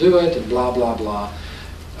change, it'll do it, and blah, blah, blah.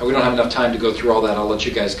 We don't have enough time to go through all that. I'll let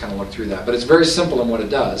you guys kind of look through that. But it's very simple in what it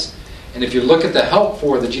does. And if you look at the help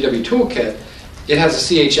for the GW Toolkit, it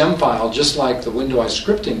has a CHM file just like the Windows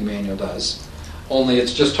scripting manual does, only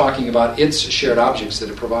it's just talking about its shared objects that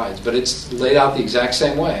it provides. But it's laid out the exact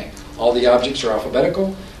same way. All the objects are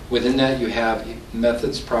alphabetical. Within that you have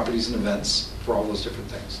methods, properties, and events for all those different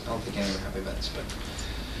things. I don't think any of them have events, but...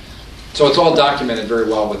 So it's all documented very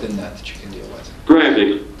well within that you can deal with.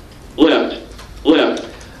 Graphic. Left.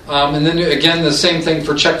 And then again, the same thing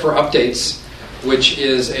for check for updates, which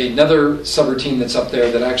is another subroutine that's up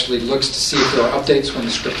there that actually looks to see if there are updates when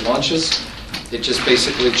the script launches. It just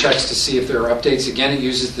basically checks to see if there are updates. Again, it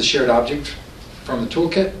uses the shared object from the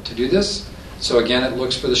toolkit to do this. So again, it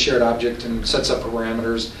looks for the shared object and sets up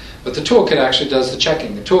parameters. But the toolkit actually does the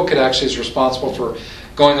checking. The toolkit actually is responsible for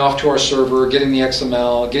going off to our server, getting the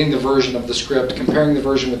XML, getting the version of the script, comparing the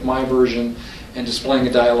version with my version, and displaying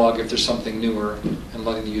a dialog if there's something newer, and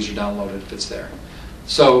letting the user download it if it's there.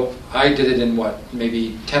 So I did it in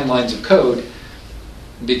maybe 10 lines of code,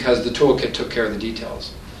 because the toolkit took care of the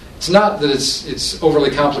details. It's not that it's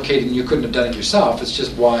overly complicated and you couldn't have done it yourself. It's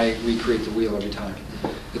just why we create the wheel every time.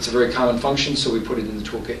 It's a very common function, so we put it in the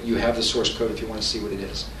toolkit. You have the source code if you want to see what it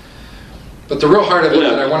is. But the real heart of it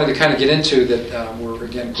that I wanted to kind of get into, that we're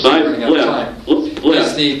again running out of time,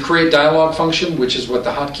 is the create dialog function, which is what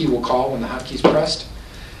the hotkey will call when the hotkey is pressed.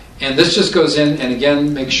 And this just goes in and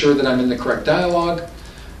again makes sure that I'm in the correct dialog,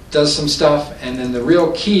 does some stuff, and then the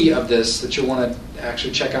real key of this that you'll want to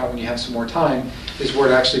actually check out when you have some more time is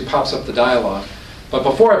where it actually pops up the dialog. But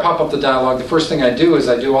before I pop up the dialog, the first thing I do is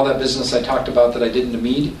I do all that business I talked about that I did in the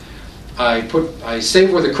MEAD. I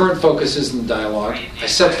save where the current focus is in the dialog. I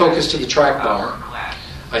set focus to the track bar.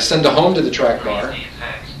 I send a home to the track bar.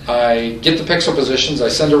 I get the pixel positions. I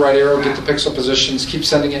send a right arrow, get the pixel positions, keep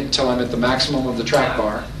sending it until I'm at the maximum of the track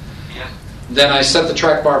bar. Then I set the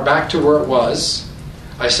track bar back to where it was.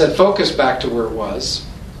 I set focus back to where it was.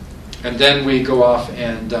 And then we go off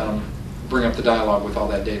and bring up the dialog with all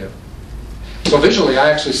that data. So visually,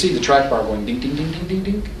 I actually see the track bar going ding, ding, ding, ding, ding,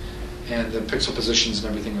 ding. And the pixel positions and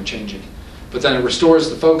everything are changing. But then it restores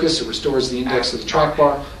the focus, it restores the index of the track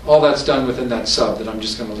bar. All that's done within that sub that I'm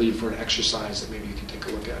just going to leave for an exercise that maybe you can take a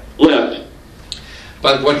look at. Left.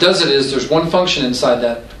 But what does it is there's one function inside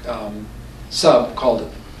that sub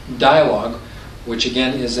called dialog, which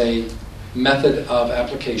again is a method of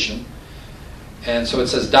application. And so it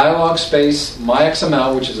says dialog space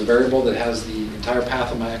myXML, which is a variable that has the entire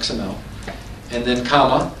path of my XML, and then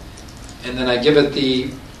comma, and then I give it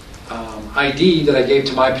the ID that I gave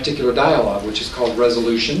to my particular dialog, which is called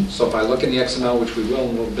resolution. So if I look in the XML, which we will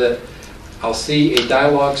in a little bit, I'll see a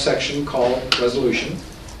dialog section called resolution.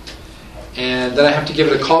 And then I have to give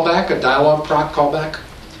it a callback, a dialog proc callback.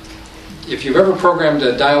 If you've ever programmed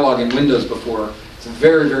a dialog in Windows before, it's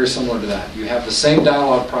very, very similar to that. You have the same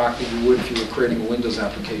dialog proc that you would if you were creating a Windows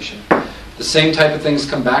application. The same type of things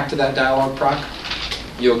come back to that dialog proc.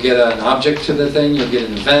 You'll get an object to the thing, you'll get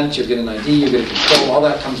an event, you'll get an ID, you'll get a control. All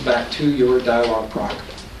that comes back to your dialog proc.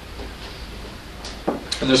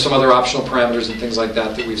 And there's some other optional parameters and things like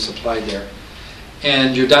that that we've supplied there.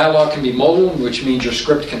 And your dialog can be modal, which means your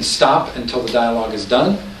script can stop until the dialog is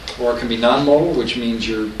done, or it can be non-modal, which means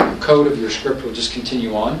your code of your script will just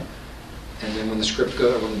continue on. And then when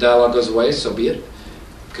the dialog goes away, so be it,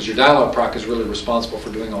 because your dialog proc is really responsible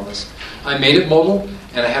for doing all this. I made it modal,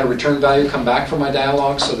 and I had a return value come back from my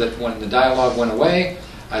dialog, so that when the dialog went away,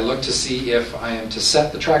 I looked to see if I am to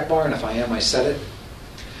set the track bar, and if I am, I set it.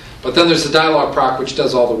 But then there's the dialog proc, which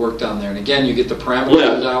does all the work down there. And again, you get the parameter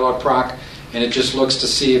of the dialog proc, and it just looks to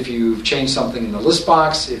see if you've changed something in the list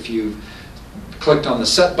box, if you've clicked on the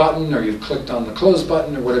set button, or you've clicked on the close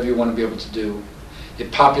button, or whatever you want to be able to do.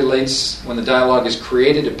 It populates, when the dialog is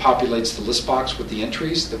created, it populates the list box with the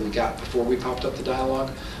entries that we got before we popped up the dialog.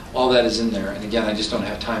 All that is in there. And again, I just don't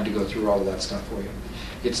have time to go through all of that stuff for you.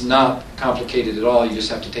 It's not complicated at all. You just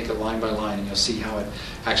have to take it line by line, and you'll see how it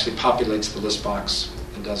actually populates the list box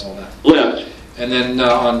and does all that. Left. And then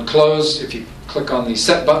on close, if you click on the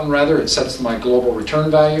set button, rather, it sets my global return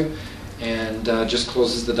value and just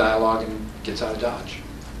closes the dialog and gets out of Dodge.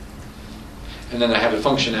 And then I have a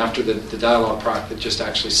function after the dialog proc that just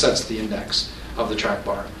actually sets the index of the track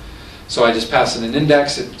bar. So I just pass in an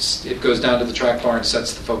index, it goes down to the track bar and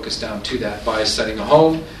sets the focus down to that by setting a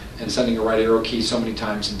home and sending a right arrow key so many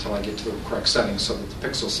times until I get to the correct settings, so that the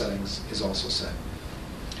pixel settings is also set.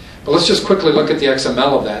 But let's just quickly look at the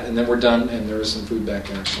XML of that, and then we're done, and there is some food back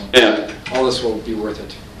there. So all this will be worth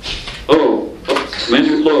it.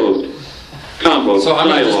 Menu closed. Combo. So I'm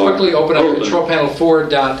going to just quickly open up Control Panel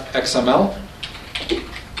 4.xml.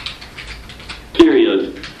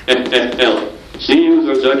 Period. L. C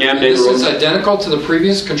user Doug And this is identical to the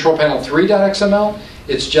previous Control Panel 3.xml.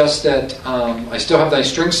 It's just that I still have the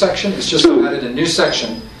string section. It's just I added a new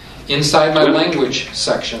section. Inside my language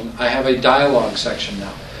section, I have a dialog section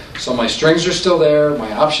now. So my strings are still there,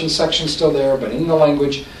 my options section is still there, but in the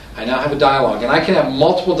language, I now have a dialog. And I can have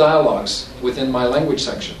multiple dialogs within my language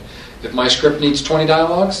section. If my script needs 20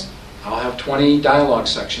 dialogs, I'll have 20 dialog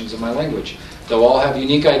sections in my language. They'll all have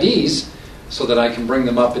unique IDs so that I can bring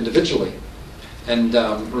them up individually. And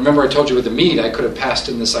remember I told you with the MEAD, I could have passed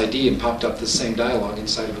in this ID and popped up the same dialog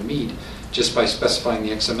inside of a MEAD just by specifying the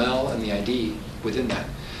XML and the ID within that.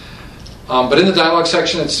 But in the dialog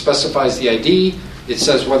section, it specifies the ID. It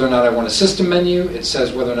says whether or not I want a system menu. It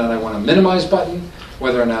says whether or not I want a minimize button,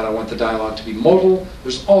 whether or not I want the dialog to be modal.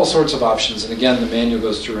 There's all sorts of options. And again, the manual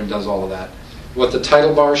goes through and does all of that. What the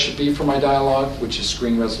title bar should be for my dialog, which is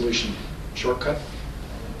screen resolution shortcut,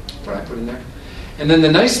 what I put in there. And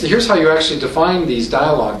then here's how you actually define these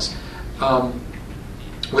dialogs.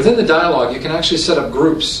 Within the dialog, you can actually set up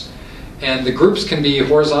groups. And the groups can be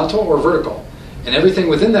horizontal or vertical. And everything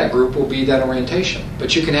within that group will be that orientation.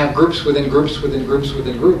 But you can have groups within groups within groups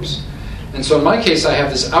within groups. And so in my case, I have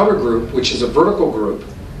this outer group, which is a vertical group.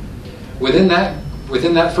 Within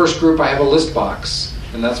that first group, I have a list box.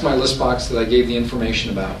 And that's my list box that I gave the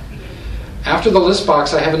information about. After the list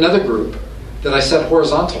box, I have another group that I set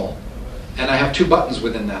horizontal. And I have two buttons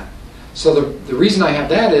within that. So the reason I have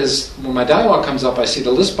that is when my dialog comes up, I see the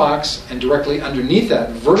list box, and directly underneath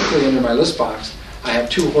that, vertically under my list box, I have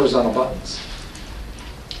two horizontal buttons.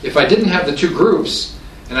 If I didn't have the two groups,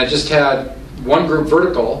 and I just had one group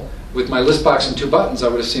vertical with my list box and two buttons, I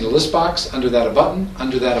would have seen a list box, under that a button,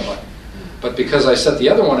 under that a button. But because I set the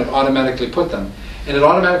other one, it automatically put them. And it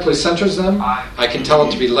automatically centers them. I can tell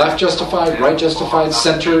it to be left justified, right justified,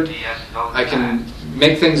 centered. I can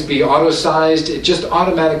make things be auto-sized. It just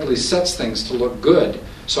automatically sets things to look good,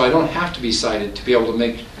 so I don't have to be sighted to be able to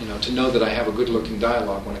make, to know that I have a good-looking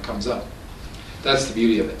dialog when it comes up. That's the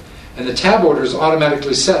beauty of it. And the tab order is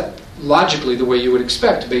automatically set logically the way you would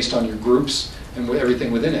expect based on your groups and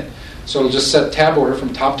everything within it. So it'll just set tab order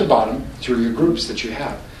from top to bottom through your groups that you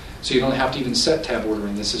have. So you don't have to even set tab order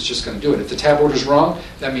in this. It's just going to do it. If the tab order is wrong,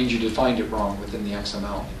 that means you defined it wrong within the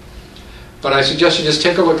XML. But I suggest you just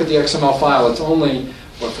take a look at the XML file. It's only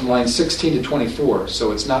from line 16 to 24,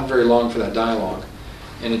 so it's not very long for that dialog.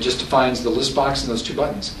 And it just defines the list box and those two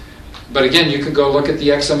buttons. But again, you could go look at the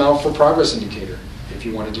XML for progress indicator if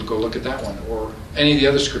you wanted to go look at that one, or any of the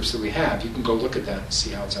other scripts that we have. You can go look at that and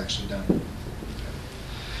see how it's actually done.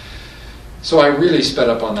 So I really sped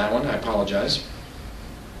up on that one. I apologize.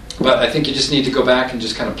 But I think you just need to go back and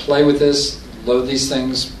just kind of play with this, load these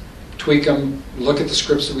things, tweak them, look at the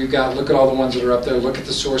scripts that we've got, look at all the ones that are up there, look at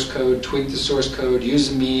the source code, tweak the source code, use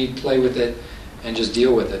the MEAD, play with it, and just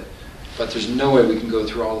deal with it. But there's no way we can go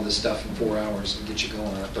through all of this stuff in 4 hours and get you going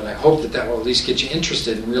on it. But I hope that will at least get you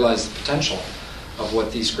interested and realize the potential of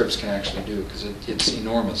what these scripts can actually do, because it's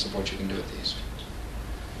enormous of what you can do with these.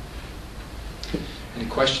 Any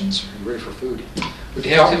questions? Are you ready for food? With The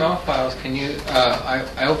help- XML files, can you,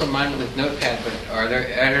 I open mine with Notepad, but are there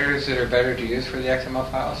editors that are better to use for the XML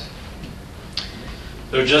files?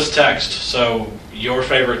 They're just text, so your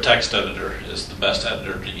favorite text editor is the best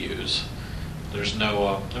editor to use. There's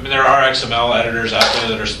no, there are XML editors out there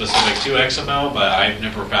that are specific to XML, but I've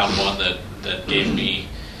never found one that gave me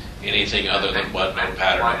anything other than what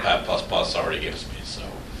Notepad or Notepad++ already gives me. So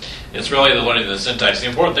it's really the learning of the syntax. The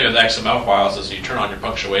important thing with XML files is you turn on your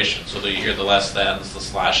punctuation so that you hear the less thans, the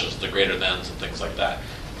slashes, the greater thans, and things like that,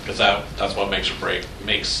 because that's what makes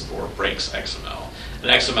or breaks XML. And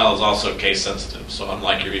XML is also case sensitive, so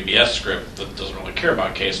unlike your VBS script that doesn't really care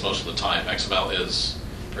about case most of the time, XML is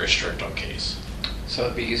very strict on case. So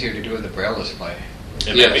it'd be easier to do with a Braille display.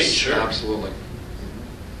 It yes, may be, sure. Absolutely.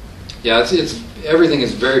 Yeah, it's everything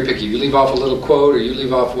is very picky. You leave off a little quote, or you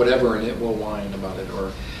leave off whatever, and it will whine about it.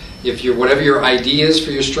 Or if whatever your ID is for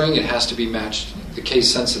your string, it has to be matched the case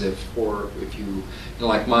sensitive. Or if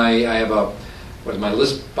like my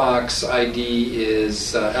list box ID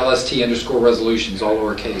is LST_resolutions, all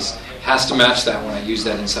lowercase. Has to match that when I use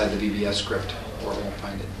that inside the VBS script, or I won't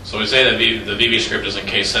find it. So we say that the VB script isn't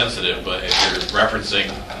case sensitive, but if you're referencing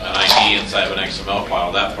an ID inside of an XML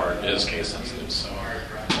file, that part is case sensitive. So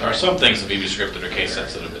there are some things in VB script that are case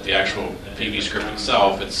sensitive, but the actual VB script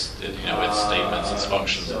itself, its statements, its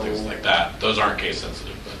functions, and things like that, those aren't case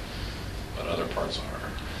sensitive, but other parts are.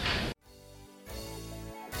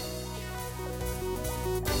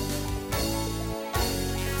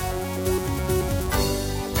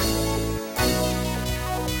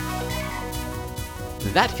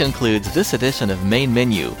 That concludes this edition of Main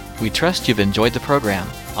Menu. We trust you've enjoyed the program.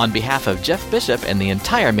 On behalf of Jeff Bishop and the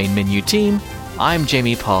entire Main Menu team, I'm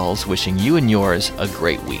Jamie Pauls, wishing you and yours a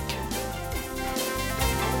great week.